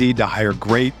use Indeed to hire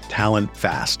great talent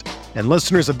fast. And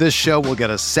listeners of this show will get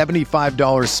a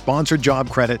 $75 sponsored job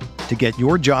credit to get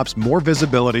your jobs more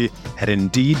visibility at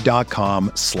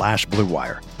Indeed.com/Blue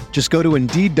Wire. Just go to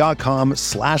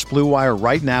Indeed.com/Blue Wire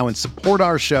right now and support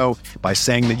our show by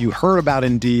saying that you heard about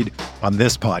Indeed on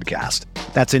this podcast.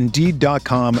 That's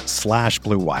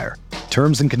Indeed.com/Blue Wire.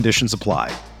 Terms and conditions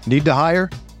apply. Need to hire?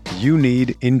 You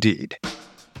need Indeed.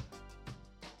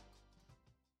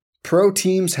 Pro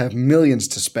teams have millions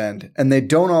to spend, and they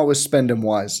don't always spend them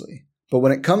wisely. But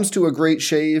when it comes to a great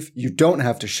shave, you don't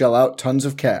have to shell out tons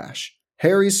of cash.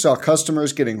 Harry's saw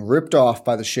customers getting ripped off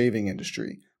by the shaving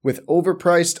industry with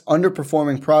overpriced,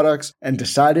 underperforming products and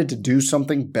decided to do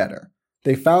something better.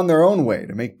 They found their own way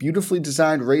to make beautifully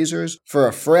designed razors for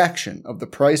a fraction of the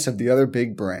price of the other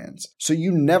big brands, so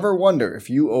you never wonder if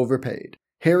you overpaid.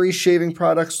 Harry's shaving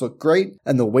products look great,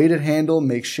 and the weighted handle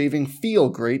makes shaving feel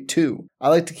great too. I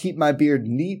like to keep my beard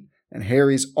neat, and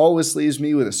Harry's always leaves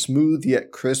me with a smooth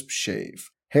yet crisp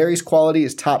shave. Harry's quality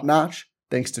is top-notch,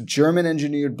 thanks to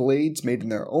German-engineered blades made in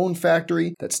their own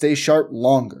factory that stay sharp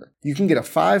longer. You can get a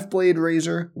 5-blade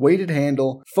razor, weighted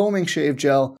handle, foaming shave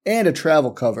gel, and a travel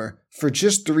cover for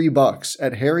just $3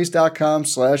 at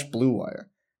harrys.com/Blue Wire.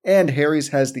 And Harry's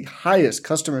has the highest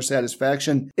customer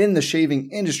satisfaction in the shaving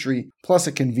industry, plus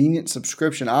a convenient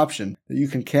subscription option that you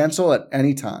can cancel at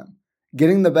any time.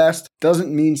 Getting the best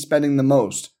doesn't mean spending the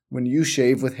most when you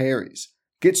shave with Harry's.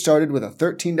 Get started with a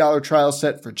 $13 trial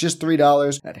set for just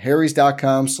 $3 at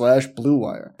harrys.com/Blue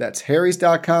Wire. That's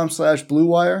harrys.com/Blue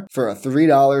Wire for a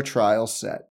 $3 trial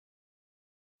set.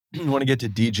 I want to get to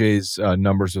DJ's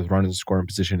numbers with runners and scoring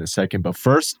position in a second, but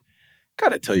first, got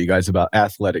to tell you guys about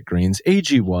Athletic Greens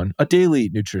AG1, a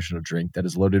daily nutritional drink that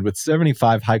is loaded with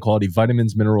 75 high-quality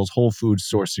vitamins, minerals, whole food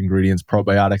source ingredients,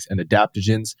 probiotics, and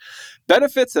adaptogens.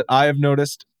 Benefits that I have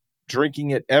noticed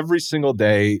drinking it every single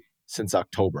day since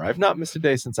October. I've not missed a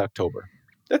day since October.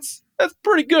 That's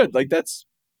pretty good. Like that's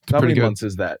how many months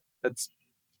is that? That's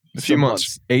a few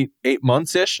months. 8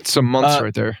 months-ish. Some months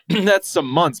right there. That's some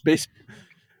months.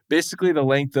 Basically the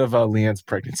length of Leanne's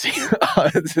pregnancy.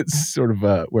 It's sort of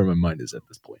where my mind is at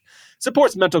this point.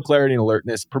 Supports mental clarity and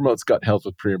alertness, promotes gut health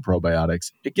with pre and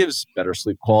probiotics. It gives better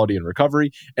sleep quality and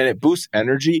recovery, and it boosts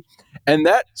energy. And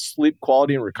that sleep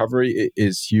quality and recovery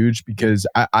is huge because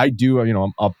I do,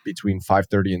 I'm up between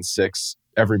 5:30 and 6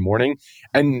 every morning,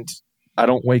 and I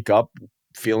don't wake up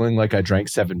feeling like I drank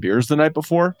 7 beers the night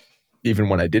before, even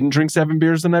when I didn't drink 7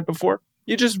 beers the night before.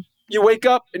 You wake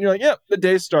up and you're like, yeah, the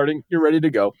day's starting. You're ready to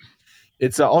go.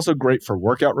 It's also great for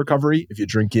workout recovery. If you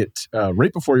drink it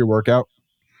right before your workout,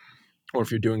 or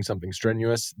if you're doing something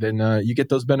strenuous, then you get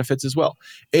those benefits as well.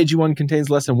 AG1 contains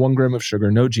less than 1 gram of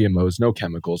sugar, no GMOs, no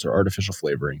chemicals, or artificial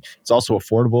flavoring. It's also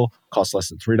affordable, costs less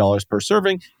than $3 per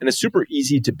serving, and is super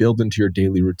easy to build into your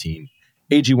daily routine.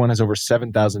 AG1 has over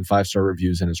 7,000 five-star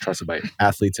reviews and is trusted by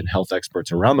athletes and health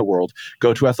experts around the world.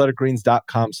 Go to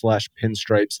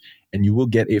athleticgreens.com/pinstripes and you will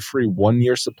get a free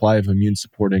 1-year supply of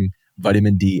immune-supporting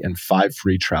vitamin D and 5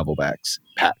 free travel packs.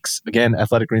 Again,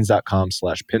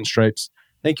 athleticgreens.com/pinstripes.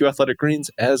 Thank you, Athletic Greens.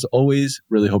 As always,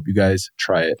 really hope you guys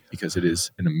try it because it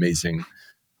is an amazing,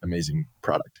 amazing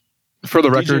product. For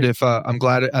the record, if I'm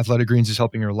glad Athletic Greens is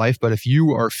helping your life, but if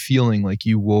you are feeling like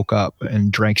you woke up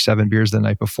and drank 7 beers the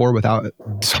night before without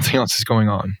something else is going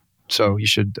on, so you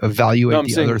should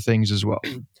evaluate other things as well.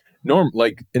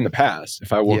 Like in the past,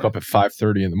 if I woke up at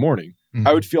 5:30 in the morning,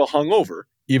 I would feel hungover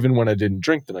even when I didn't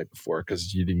drink the night before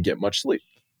because you didn't get much sleep.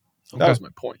 Okay. That was my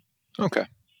point. Okay.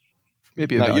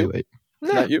 Maybe evaluate.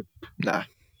 Not you. Nah.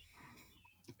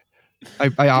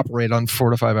 I operate on 4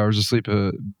 to 5 hours of sleep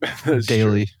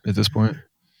daily at this point.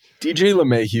 DJ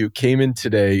LeMahieu came in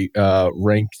today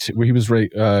ranked where he was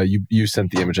ranked. You sent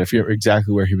the image. I forget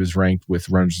exactly where he was ranked with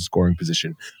runners in scoring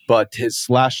position, but his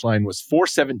slash line was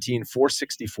 417,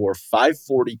 464,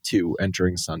 542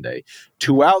 entering Sunday.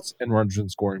 2 outs and runners in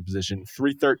scoring position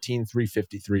 313,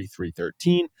 353,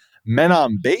 313. Men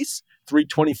on base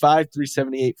 325,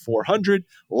 378, 400.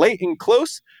 Late and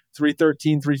close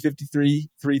 313, 353,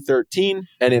 313.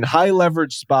 And in high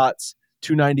leverage spots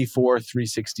 294,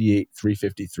 368,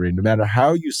 353. No matter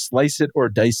how you slice it or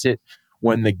dice it,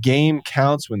 when the game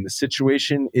counts, when the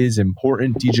situation is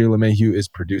important, DJ LeMahieu is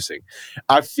producing.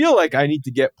 I feel like I need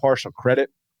to get partial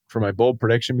credit for my bold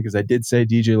prediction because I did say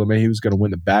DJ LeMahieu was going to win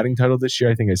the batting title this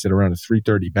year. I think I said around a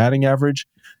 330 batting average.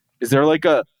 Is there like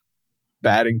a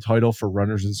batting title for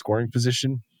runners in scoring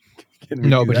position?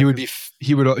 No, but he would be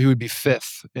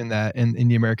 5th in that in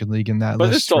the American League in that list.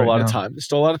 But there's still a lot of time. There's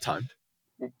still a lot of time.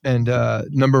 And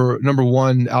number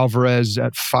 1, Alvarez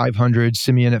at 500,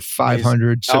 Simeon at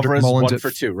 500, Cedric Alvarez Mullins 1 at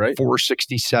for 2, right?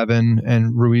 467,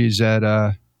 and Ruiz at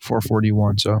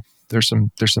 441. So there's some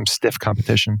stiff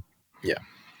competition. Yeah.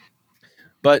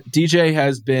 But DJ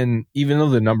has been, even though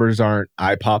the numbers aren't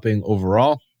eye-popping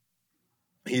overall,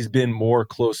 he's been more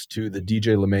close to the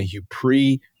DJ LeMahieu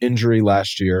pre-injury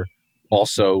last year,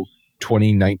 also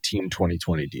 2019-2020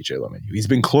 DJ LeMahieu. He's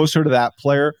been closer to that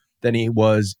player than he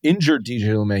was injured DJ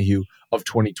LeMahieu of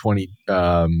 2020,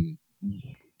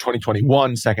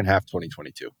 2021, second half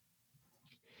 2022.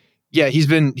 Yeah, he's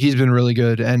been really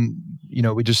good, and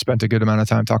we just spent a good amount of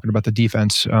time talking about the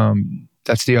defense.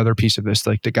 That's the other piece of this.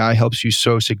 Like, the guy helps you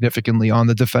so significantly on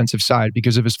the defensive side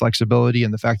because of his flexibility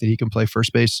and the fact that he can play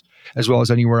first base as well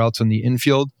as anywhere else in the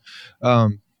infield,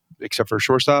 except for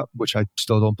shortstop, which I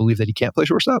still don't believe that he can't play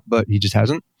shortstop, but he just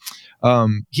hasn't.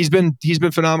 He's been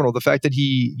phenomenal. The fact that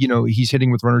he's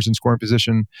hitting with runners in scoring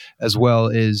position as well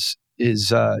is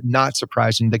not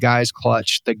surprising. The guy's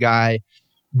clutch. The guy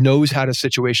knows how to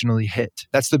situationally hit.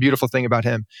 That's the beautiful thing about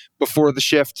him. Before the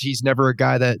shift, he's never a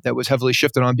guy that was heavily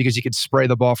shifted on because he could spray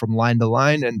the ball from line to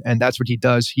line, and that's what he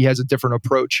does. He has a different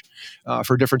approach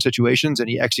for different situations, and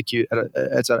he executes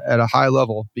at a high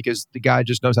level because the guy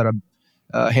just knows how to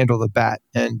handle the bat.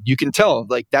 And you can tell,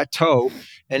 like, that toe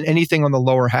and anything on the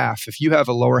lower half, if you have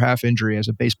a lower half injury as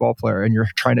a baseball player and you're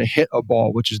trying to hit a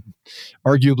ball, which is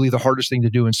arguably the hardest thing to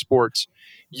do in sports,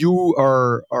 you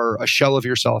are a shell of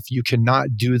yourself. You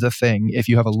cannot do the thing if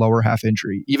you have a lower half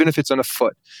injury, even if it's on a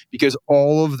foot, because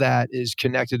all of that is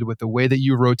connected with the way that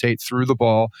you rotate through the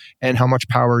ball and how much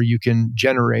power you can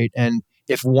generate. And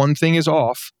if one thing is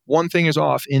off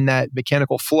in that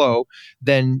mechanical flow,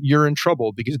 then you're in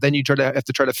trouble, because then you have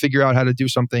to try to figure out how to do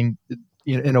something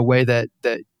in a way that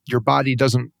your body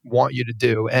doesn't want you to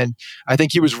do. And I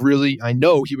think I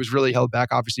know he was really held back,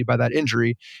 obviously, by that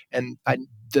injury. And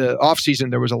the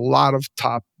offseason, there was a lot of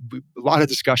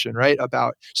discussion, right,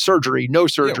 about surgery, no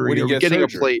surgery, are we getting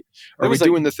surgery? A plate, are we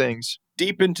doing the things?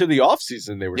 Deep into the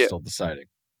offseason, they were still deciding.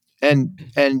 And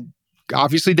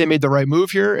obviously they made the right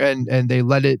move here, and they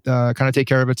let it kind of take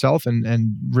care of itself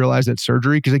and realize that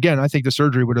surgery, because again, I think the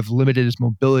surgery would have limited his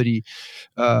mobility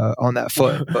on that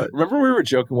foot. But remember, we were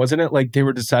joking, wasn't it? Like, they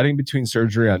were deciding between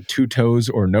surgery on 2 toes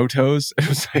or no toes. It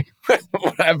was like,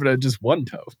 what happened to just 1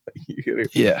 toe?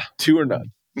 Yeah, 2 or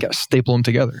none. You got to staple them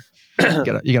together. You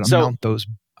got to mount those.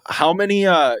 How many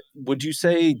would you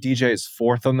say DJ is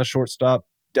 4th on the shortstop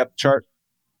depth chart?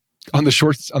 On the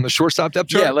shortstop depth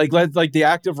chart? Yeah, like the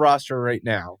active roster right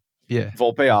now. Yeah.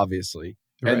 Volpe, obviously.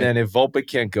 Right. And then if Volpe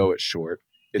can't go at short,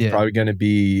 it's probably going to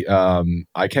be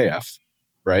IKF,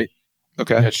 right?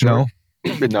 Okay. No.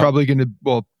 It's probably going to,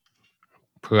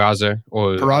 Peraza,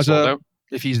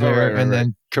 if he's there, and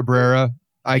then Cabrera,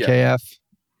 IKF. Yeah.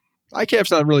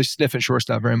 IKF's not really sniffing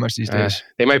shortstop very much these days.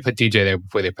 They might put DJ there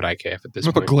before they put IKF at this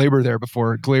point. Put Glaber there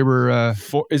before. Glaber.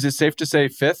 Is it safe to say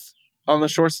 5th on the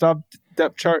shortstop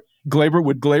depth chart? Glaber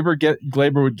would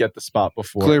get the spot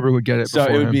before. Glaber would get it before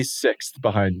So it would him. Be 6th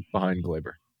behind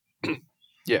Glaber.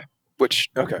 Yeah. Which,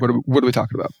 okay. What are we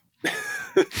talking about?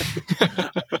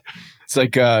 It's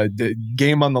like the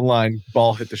game on the line,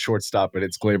 ball hit the shortstop, but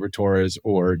it's Glaber Torres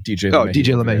or DJ LeMahieu.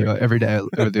 DJ LeMahieu every day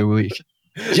of the week.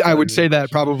 Yeah, I would say that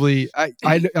probably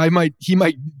he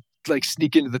might like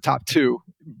sneak into the top 2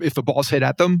 if the ball's hit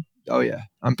at them. Oh yeah,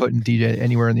 I'm putting DJ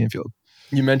anywhere in the infield.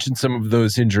 You mentioned some of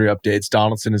those injury updates.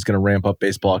 Donaldson is going to ramp up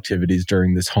baseball activities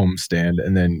during this homestand,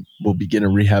 and then we'll begin a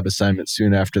rehab assignment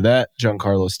soon after that.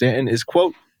 Giancarlo Stanton is,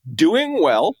 quote, doing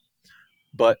well,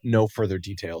 but no further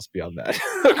details beyond that,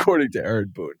 according to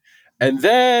Aaron Boone. And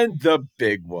then the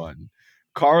big one,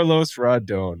 Carlos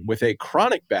Rodon with a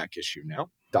chronic back issue now.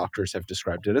 Doctors have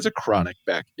described it as a chronic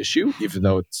back issue, even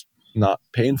though it's not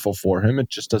painful for him. It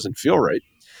just doesn't feel right.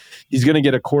 He's going to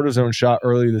get a cortisone shot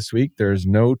early this week. There's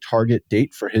no target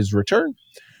date for his return.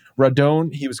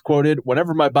 Rodon, he was quoted,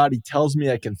 whenever my body tells me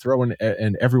I can throw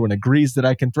and everyone agrees that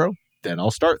I can throw, then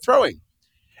I'll start throwing.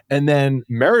 And then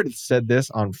Meredith said this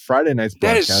on Friday night's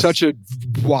broadcast. That is such a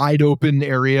wide open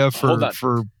area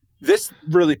for This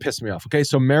really pissed me off. Okay,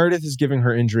 so Meredith is giving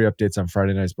her injury updates on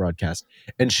Friday night's broadcast,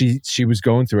 and she was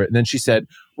going through it. And then she said,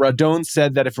 Rodon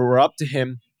said that if it were up to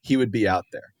him, he would be out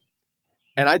there.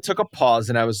 And I took a pause,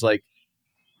 and I was like,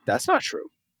 that's not true.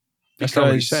 That's not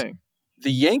what he's saying.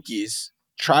 The Yankees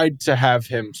tried to have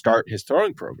him start his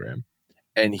throwing program,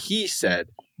 and he said,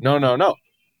 no,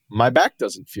 my back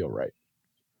doesn't feel right.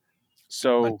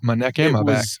 So my neck and my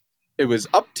back. It was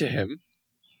up to him,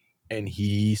 and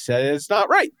he said it's not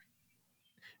right.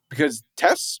 Because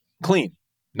tests, clean.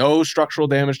 No structural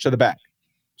damage to the back.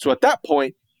 So at that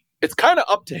point, it's kind of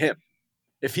up to him.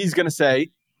 If he's going to say,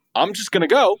 I'm just going to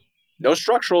go, no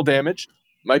structural damage,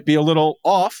 might be a little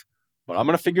off, but I'm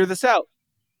going to figure this out.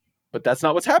 But that's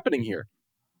not what's happening here.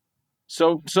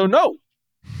 So no,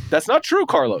 that's not true,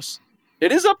 Carlos.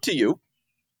 it is up to you,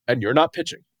 and you're not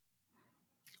pitching.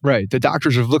 Right. The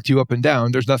doctors have looked you up and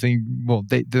down. There's nothing. Well,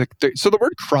 so the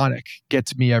word chronic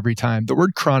gets me every time. The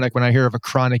word chronic, when I hear of a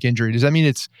chronic injury, does that mean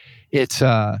it's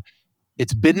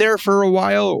been there for a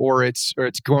while, or it's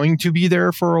going to be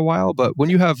there for a while? But when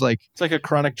you have it's like a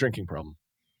chronic drinking problem.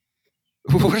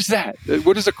 What is that?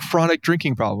 What is a chronic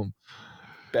drinking problem?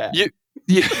 Bad.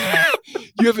 You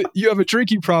have a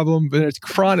drinking problem, but it's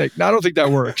chronic. No, I don't think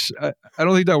that works. I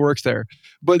don't think that works there.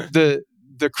 But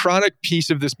the chronic piece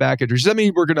of this back injury, does that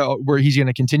mean where he's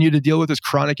gonna continue to deal with this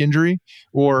chronic injury,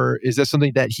 or is that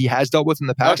something that he has dealt with in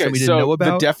the past that we didn't know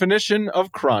about? The definition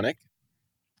of chronic,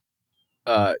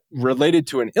 related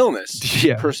to an illness,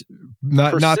 yeah,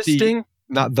 not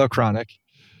the chronic,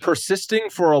 persisting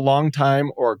for a long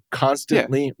time or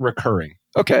constantly recurring.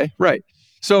 Okay, right.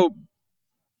 So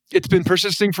it's been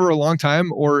persisting for a long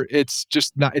time, or it's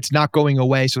not going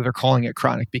away. So they're calling it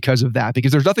chronic because of that,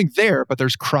 because there's nothing there, but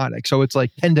there's chronic. So it's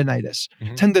like tendinitis.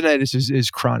 Mm-hmm. Tendinitis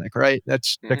is chronic, right? That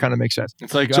kind of makes sense.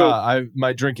 It's like,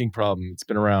 my drinking problem, it's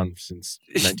been around since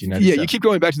 1997. Yeah, you keep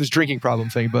going back to this drinking problem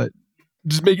thing, but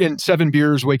just making 7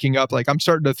 beers, waking up, I'm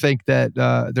starting to think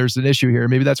that there's an issue here.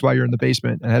 Maybe that's why you're in the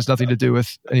basement and it has nothing to do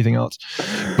with anything else.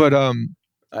 But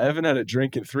I haven't had a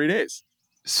drink in 3 days.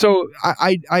 So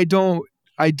I don't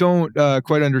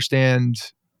quite understand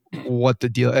what the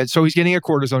deal is. So he's getting a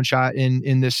cortisone shot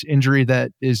in this injury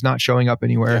that is not showing up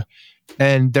anywhere.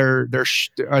 Yeah. And are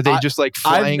they just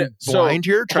flying blind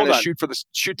here, trying to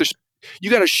shoot the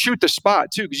you got to shoot the spot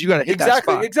too, because you got to hit that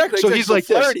spot. Exactly. So he's like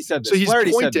Flaherty said this. So he's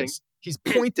Flaherty pointing. He's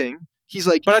pointing. He's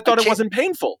like, but I thought it wasn't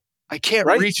painful. I can't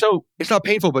reach. So it's not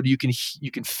painful, but you can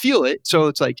feel it. So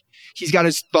it's like he's got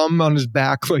his thumb on his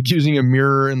back, using a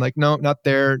mirror, and no, not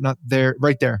there,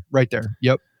 right there.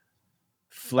 Yep.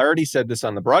 Flaherty said this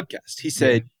on the broadcast. He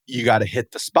said you got to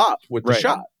hit the spot with the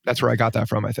shot. That's where I got that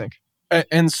from, I think.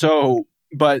 And so,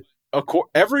 but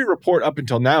every report up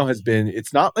until now has been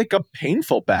it's not like a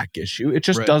painful back issue. It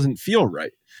just doesn't feel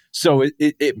right. So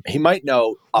he might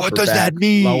know what does that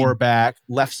mean? Lower back,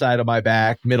 left side of my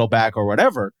back, middle back, or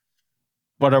whatever.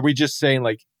 But are we just saying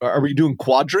are we doing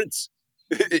quadrants?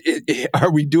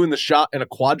 Are we doing the shot in a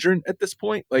quadrant at this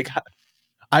point?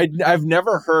 I've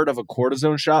never heard of a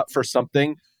cortisone shot for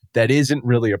something that isn't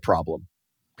really a problem,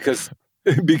 because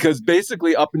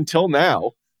basically up until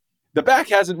now, the back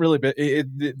hasn't really been.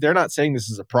 They're not saying this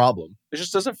is a problem. It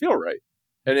just doesn't feel right,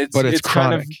 and it's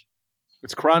chronic.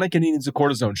 It's chronic, and he needs a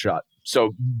cortisone shot.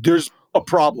 So there's a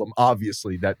problem,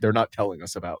 obviously, that they're not telling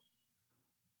us about.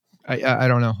 I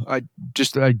don't know. I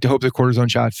hope the cortisone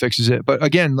shot fixes it. But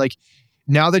again,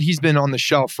 now that he's been on the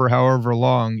shelf for however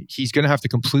long, he's going to have to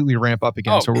completely ramp up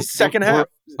again. So second half,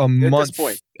 a month,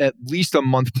 at least a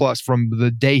month plus from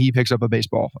the day he picks up a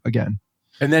baseball again.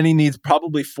 And then he needs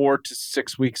probably 4 to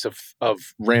 6 weeks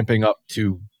of ramping up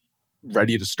to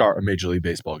ready to start a Major League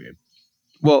Baseball game.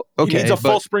 Well, okay. He needs a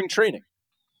full spring training.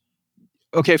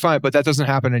 Okay, fine, but that doesn't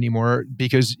happen anymore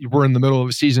because we're in the middle of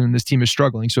a season and this team is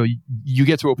struggling. So you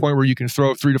get to a point where you can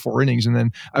throw 3 to 4 innings, and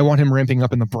then I want him ramping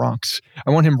up in the Bronx.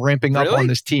 I want him ramping up on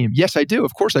this team. Yes, I do.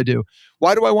 Of course I do.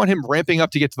 Why do I want him ramping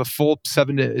up to get to the full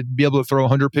 7 to be able to throw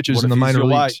 100 pitches in the minor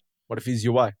leagues? What if he's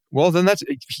UI? Well, then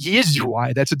he is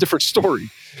UI. That's a different story.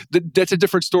 That's a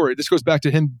different story. This goes back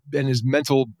to him and his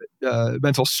mental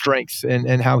strength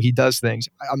and how he does things.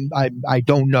 I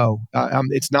don't know.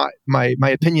 It's not my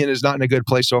opinion is not in a good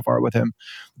place so far with him.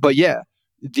 But yeah,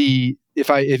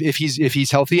 if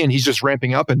he's healthy and he's just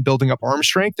ramping up and building up arm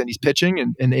strength and he's pitching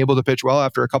and able to pitch well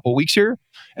after a couple of weeks here,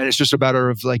 and it's just a matter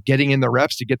of getting in the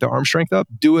reps to get the arm strength up,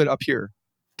 do it up here.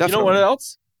 Definitely. You know what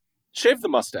else? Shave the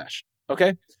mustache.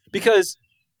 Okay? Because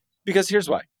here's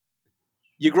why.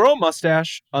 You grow a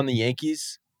mustache on the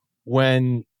Yankees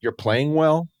when you're playing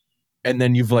well, and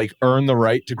then you've earned the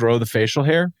right to grow the facial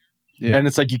hair. Yeah. And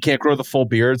it's you can't grow the full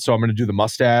beard, so I'm going to do the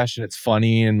mustache, and it's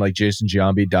funny, and Jason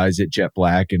Giambi dyes it jet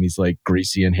black, and he's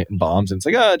greasy and hitting bombs, and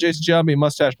it's Jason Giambi,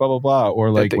 mustache, blah, blah, blah.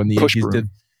 Or when the Yankees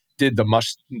did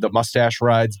the mustache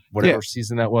rides, whatever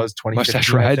season that was, 2015.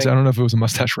 Mustache rides? I don't know if it was a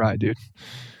mustache ride, dude.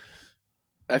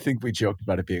 I think we joked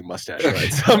about it being mustache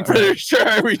rides. I'm pretty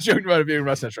sure we joked about it being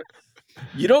mustache rides.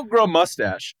 You don't grow a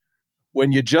mustache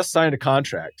when you just signed a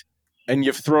contract and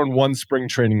you've thrown 1 spring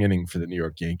training inning for the New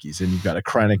York Yankees and you've got a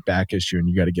chronic back issue and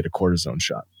you got to get a cortisone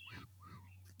shot.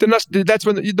 That's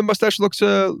when the mustache looks is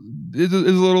a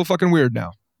little fucking weird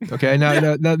now. Okay, now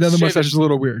the mustache is a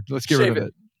little weird. Let's get rid of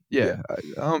it. Yeah.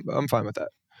 I'm fine with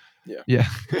that. Yeah.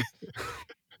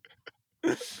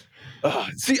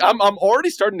 See, I'm already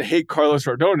starting to hate Carlos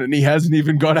Rodon, and he hasn't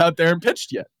even gone out there and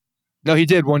pitched yet. No, he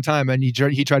did one time, and he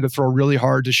tried to throw really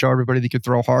hard to show everybody that he could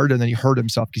throw hard, and then he hurt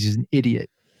himself because he's an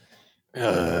idiot.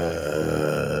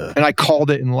 And I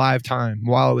called it in live time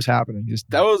while it was happening. Just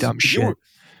that was dumb shit.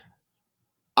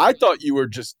 I thought you were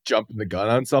just jumping the gun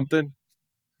on something.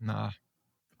 Nah.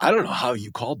 I don't know how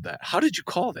you called that. How did you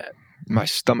call that? My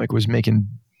stomach was making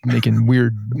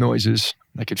weird noises.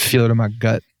 I could feel it in my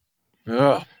gut.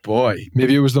 Oh, boy.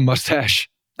 Maybe it was the mustache.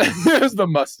 It was the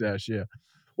mustache, yeah.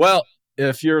 Well,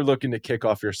 if you're looking to kick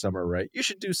off your summer right, you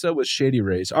should do so with Shady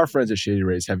Rays. Our friends at Shady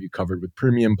Rays have you covered with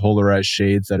premium polarized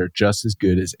shades that are just as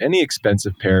good as any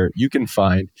expensive pair you can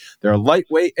find. They're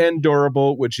lightweight and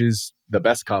durable, which is the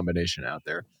best combination out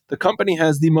there. The company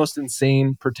has the most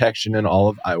insane protection in all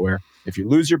of eyewear. If you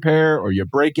lose your pair or you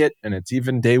break it and it's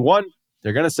even day one,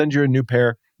 they're going to send you a new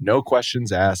pair, no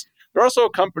questions asked. They're also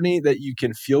a company that you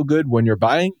can feel good when you're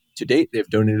buying. To date, they've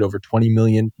donated over 20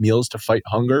 million meals to fight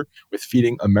hunger with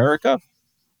Feeding America.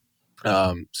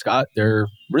 Scott, they're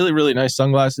really, really nice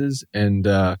sunglasses. And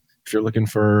if you're looking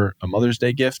for a Mother's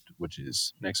Day gift, which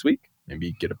is next week,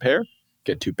 maybe get a pair,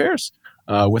 get 2 pairs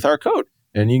with our code.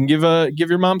 And you can give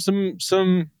your mom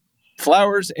some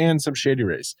flowers and some Shady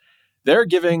Rays. They're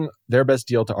giving their best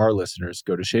deal to our listeners.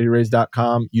 Go to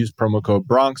shadyrays.com, use promo code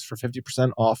Bronx for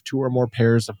 50% off 2 or more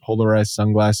pairs of polarized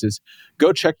sunglasses.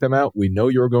 Go check them out. We know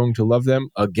you're going to love them.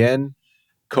 Again,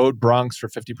 code Bronx for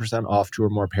 50% off 2 or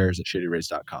more pairs at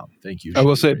shadyrays.com. Thank you. I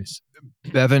will say,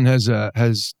 Bevan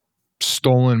has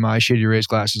stolen my Shady Rays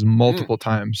glasses multiple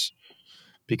times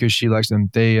because she likes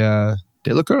them. They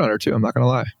look good on her too. I'm not going to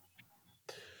lie.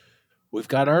 We've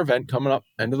got our event coming up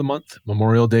end of the month,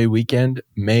 Memorial Day weekend,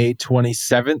 May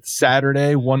 27th,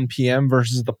 Saturday, 1 p.m.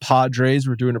 versus the Padres.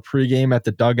 We're doing a pregame at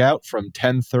the dugout from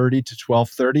 10:30 to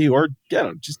 12:30, or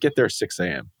just get there at 6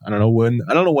 a.m. I don't know when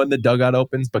the dugout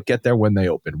opens, but get there when they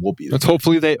open. We'll be there. Let's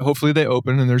hopefully they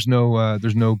open and there's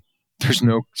no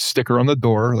sticker on the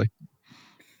door like.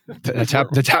 I'm not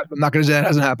going to say that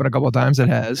hasn't happened a couple of times. It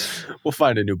has. We'll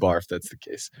find a new bar if that's the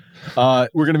case.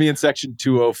 We're going to be in section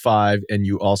 205, and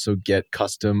you also get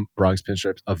custom Bronx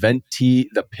Pinstripes event tee,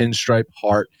 the Pinstripe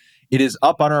Heart. It is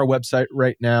up on our website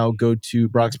right now. Go to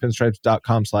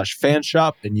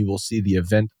bronxpinstripes.com/fanshop, and you will see the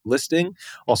event listing.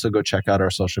 Also, go check out our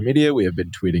social media. We have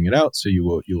been tweeting it out, so you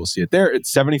will see it there.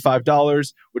 It's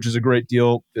 $75, which is a great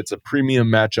deal. It's a premium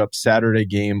matchup Saturday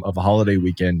game of a holiday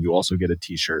weekend. You also get a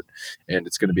T-shirt, and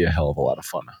it's going to be a hell of a lot of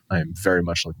fun. I am very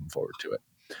much looking forward to it.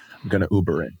 I'm going to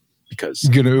Uber in because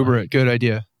you're going to Uber it. Good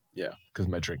idea. Yeah, because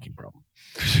of my drinking problem.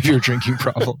 Your drinking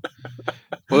problem.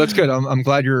 Well, that's good. I'm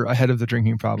glad you're ahead of the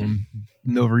drinking problem.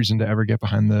 No reason to ever get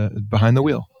behind the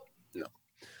wheel. No.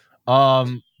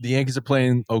 The Yankees are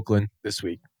playing Oakland this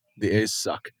week. The A's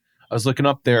suck. I was looking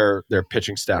up their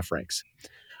pitching staff ranks.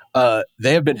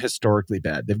 They have been historically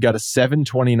bad. They've got a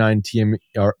 7.29 team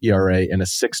ERA and a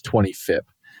 6.20 FIP.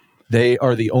 They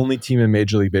are the only team in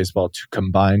Major League Baseball to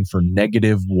combine for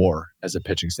negative WAR as a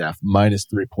pitching staff, minus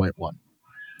 3.1.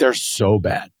 They're so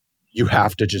bad. You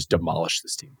have to just demolish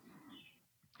this team.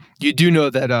 You do know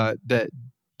that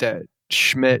that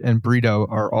Schmidt and Brito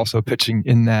are also pitching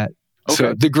in that. Okay.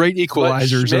 So the great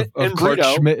equalizers of Clark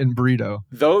Schmidt and Brito.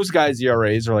 Those guys'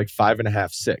 ERAs are like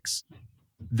 5.5, 6.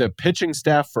 The pitching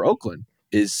staff for Oakland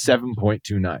is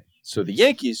 7.29. So the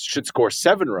Yankees should score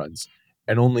 7 runs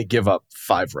and only give up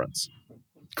 5 runs.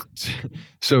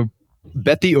 So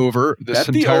bet the over this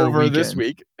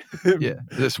week. Yeah,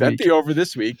 this week. Bet the over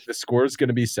this week. The score is going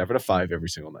to be 7-5 every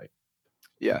single night.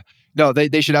 Yeah. No,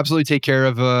 they should absolutely take care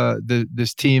of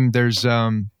this team. There's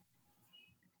they're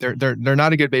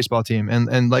not a good baseball team,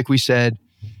 and like we said,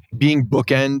 being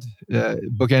bookend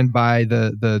by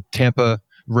the Tampa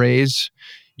Rays,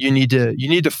 you need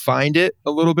to find it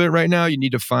a little bit right now. You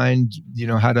need to find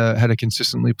how to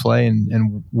consistently play,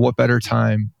 and what better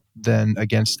time than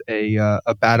against a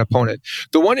bad opponent.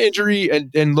 The one injury,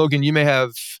 and Logan, you may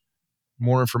have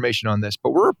more information on this, but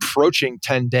we're approaching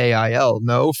 10-day IL.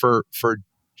 No, for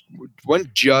when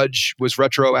Judge was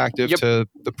retroactive to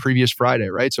the previous Friday,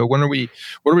 right? So what are we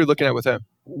looking at with him?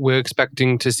 We're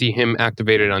expecting to see him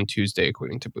activated on Tuesday,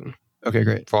 according to Boone. Okay,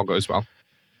 great. If all goes well.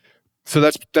 So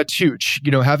that's huge.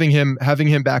 Having him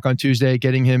back on Tuesday,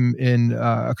 getting him in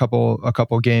a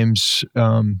couple games.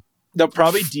 They'll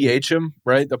probably DH him,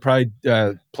 right? They'll probably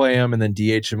play him and then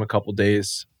DH him a couple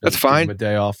days. That's fine. Give him a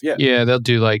day off. Yeah. They'll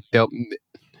do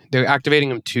they're activating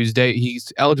him Tuesday.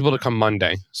 He's eligible to come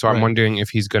Monday, so I'm wondering if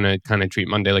he's going to kind of treat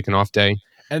Monday like an off day.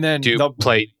 And then they'll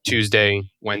play Tuesday,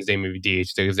 Wednesday, maybe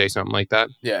DH Thursday, something like that.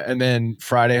 Yeah, and then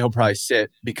Friday he'll probably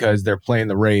sit because they're playing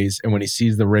the Rays, and when he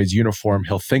sees the Rays uniform,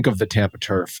 he'll think of the Tampa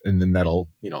turf, and then that'll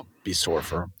be sore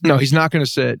for him. No, he's not going to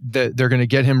sit. They're going to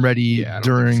get him ready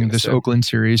during this Oakland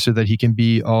series so that he can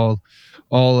be all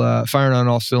firing on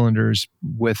all cylinders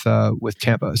with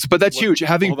Tampa. But that's huge.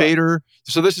 Having Bader.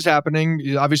 So this is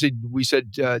happening. Obviously, we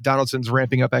said Donaldson's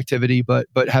ramping up activity, but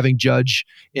having Judge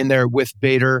in there with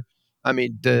Bader, I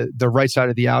mean, the right side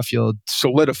of the outfield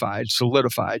solidified,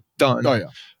 done. Oh yeah.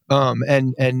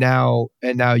 And now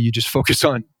you just focus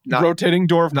on not rotating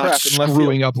door of not crap in left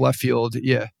screwing field. up left field.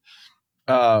 Yeah.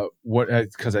 What?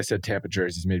 Because I said Tampa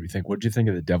jerseys made me think. What did you think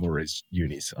of the Devil Rays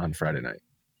unis on Friday night?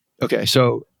 Okay,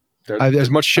 so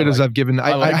as much shit as I've given,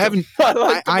 I haven't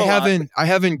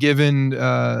given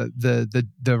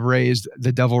the Rays,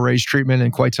 the Devil Rays treatment in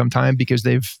quite some time because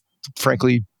they've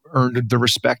frankly earned the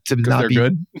respect to not be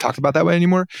good. Talked about that way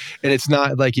anymore. And it's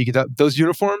not like you could. Those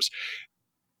uniforms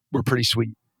were pretty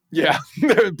sweet. Yeah,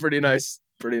 they're pretty nice.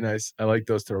 I like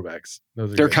those throwbacks.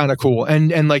 They're kind of cool,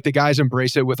 and like the guys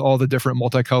embrace it with all the different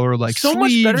multicolor like so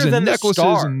sleeves much better and than necklaces. The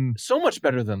star. And so much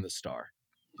better than the star.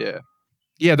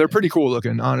 Yeah, they're pretty cool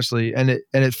looking, honestly, and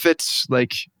it fits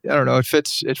like I don't know, it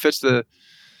fits the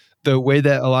way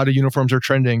that a lot of uniforms are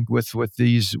trending with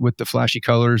the flashy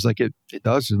colors. Like it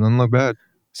does. It doesn't look bad.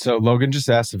 So Logan just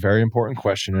asked a very important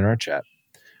question in our chat.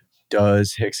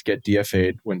 Does Hicks get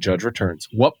DFA'd when Judge returns?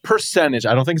 What percentage,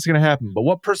 I don't think it's going to happen, but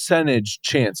what percentage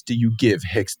chance do you give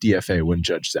Hicks DFA when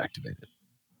Judge is activated?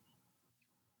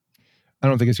 I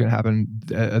don't think it's going to happen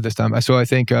at this time. So I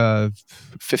think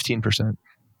 15%.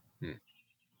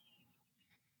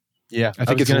 Yeah, I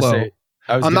think it's low.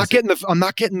 I'm not getting the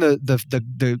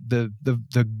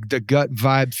gut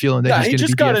vibe feeling that he's going to be he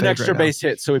just got DFA'd an extra right base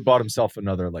hit, so he bought himself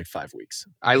another 5 weeks.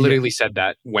 I literally said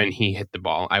that when he hit the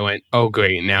ball. I went, "Oh,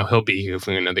 great! Now he'll be here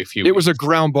for another few." It was a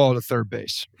ground ball to third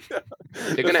base.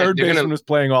 Third baseman was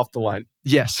playing off the line.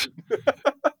 Yes,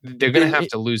 they're going to have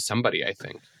to lose somebody. I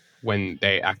think when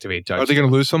they activate Judge. Are they going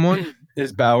to lose someone?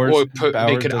 Is Bowers?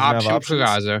 They could option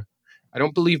Peraza. I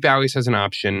don't believe Bowers has an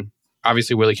option.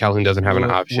 Obviously, Willie Calhoun doesn't have an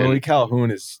option. Willie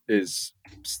Calhoun is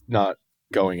not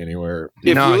going anywhere.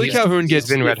 If Willie Calhoun gets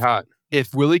been red hot.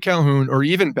 If Willie Calhoun or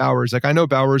even Bowers, like I know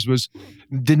Bowers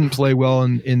didn't play well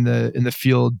in the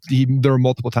field. There were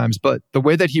multiple times, but the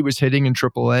way that he was hitting in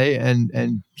AAA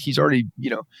and he's already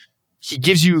he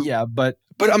gives you but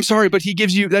I'm sorry, but he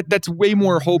gives you that's way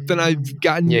more hope than I've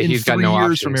gotten in 3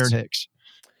 years from Aaron Hicks.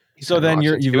 So then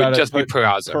you've got to just put be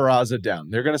Peraza down.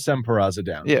 They're going to send Peraza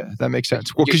down. Yeah, that makes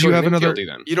sense. Well, because you have another.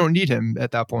 You don't need him at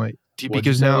that point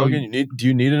because now. Do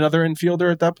you need another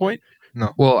infielder at that point?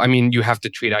 No. Well, I mean, you have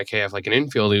to treat IKF like an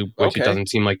infielder, which it doesn't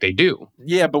seem like they do.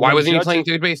 Yeah, but why wasn't he playing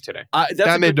third base today?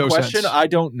 That made no question. I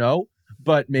don't know,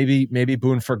 but maybe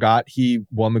Boone forgot he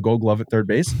won the Gold Glove at third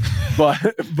base,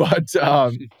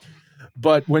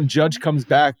 But when Judge comes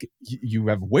back, you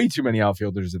have way too many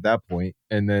outfielders at that point,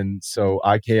 and then so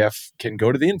IKF can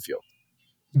go to the infield.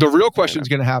 The real question is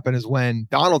going to happen is when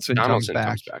Donaldson comes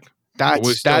back.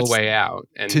 That's still way out.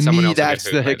 And to me,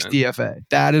 that's the Hicks DFA.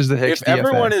 That is the Hicks DFA. If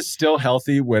everyone is still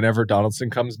healthy whenever Donaldson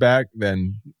comes back,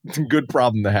 then good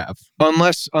problem to have.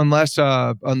 Unless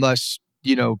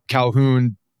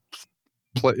Calhoun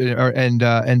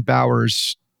and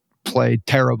Bowers play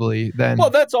terribly, then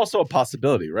that's also a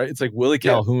possibility, right? It's like Willie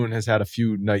Calhoun has had a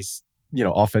few nice,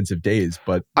 offensive days,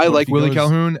 but I like Willie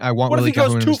Calhoun. I want Willie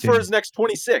Calhoun. What if he goes 2 for his next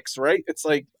 26, right? It's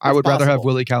like I would rather have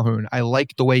Willie Calhoun. I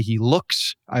like the way he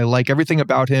looks. I like everything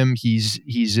about him.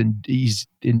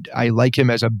 I like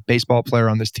him as a baseball player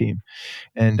on this team,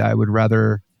 and I would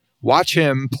rather watch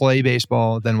him play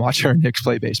baseball than watch Aaron Hicks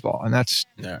play baseball, and that's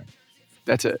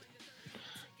it.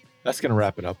 That's going to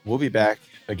wrap it up. We'll be back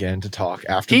again to talk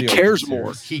after He cares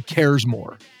more. He cares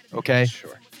more. Okay?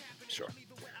 Sure.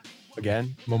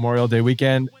 Again, Memorial Day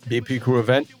weekend, BP Crew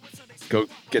event. Go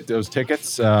get those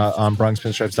tickets on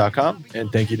BronxPinstripes.com.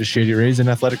 And thank you to Shady Rays and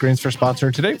Athletic Greens for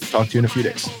sponsoring today. We'll talk to you in a few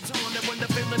days.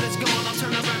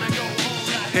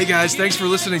 Hey guys, thanks for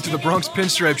listening to the Bronx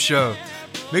Pinstripe Show.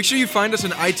 Make sure you find us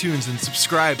on iTunes and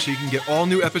subscribe so you can get all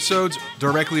new episodes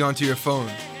directly onto your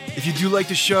phone. If you do like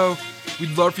the show,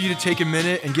 we'd love for you to take a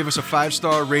minute and give us a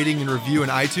 5-star rating and review in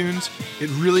iTunes. It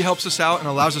really helps us out and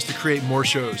allows us to create more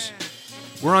shows.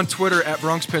 We're on Twitter at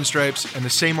Bronx Pinstripes and the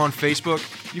same on Facebook.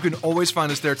 You can always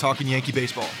find us there talking Yankee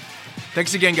baseball.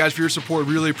 Thanks again, guys, for your support.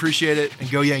 Really appreciate it, and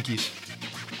go Yankees.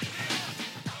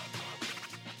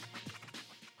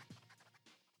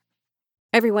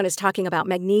 Everyone is talking about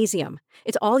magnesium.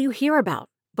 It's all you hear about.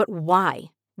 But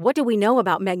why? What do we know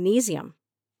about magnesium?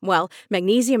 Well,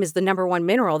 magnesium is the #1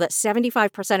 mineral that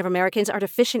 75% of Americans are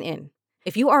deficient in.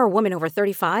 If you are a woman over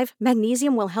 35,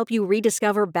 magnesium will help you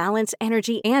rediscover balance,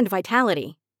 energy, and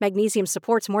vitality. Magnesium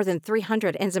supports more than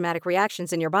 300 enzymatic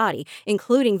reactions in your body,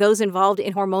 including those involved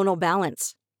in hormonal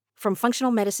balance. From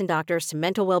functional medicine doctors to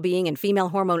mental well-being and female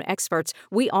hormone experts,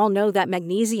 we all know that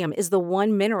magnesium is the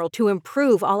one mineral to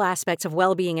improve all aspects of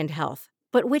well-being and health.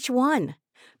 But which one?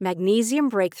 Magnesium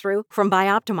Breakthrough from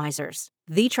Bioptimizers,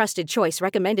 the trusted choice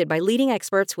recommended by leading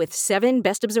experts with 7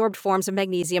 best-absorbed forms of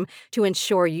magnesium to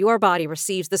ensure your body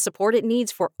receives the support it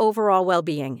needs for overall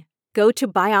well-being. Go to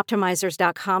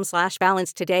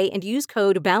bioptimizers.com/balance today and use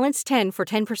code BALANCE10 for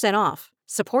 10% off.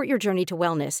 Support your journey to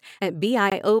wellness at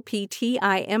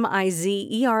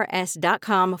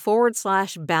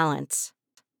bioptimizers.com/balance.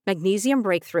 Magnesium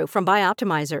Breakthrough from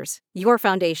Bioptimizers, your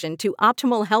foundation to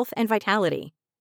optimal health and vitality.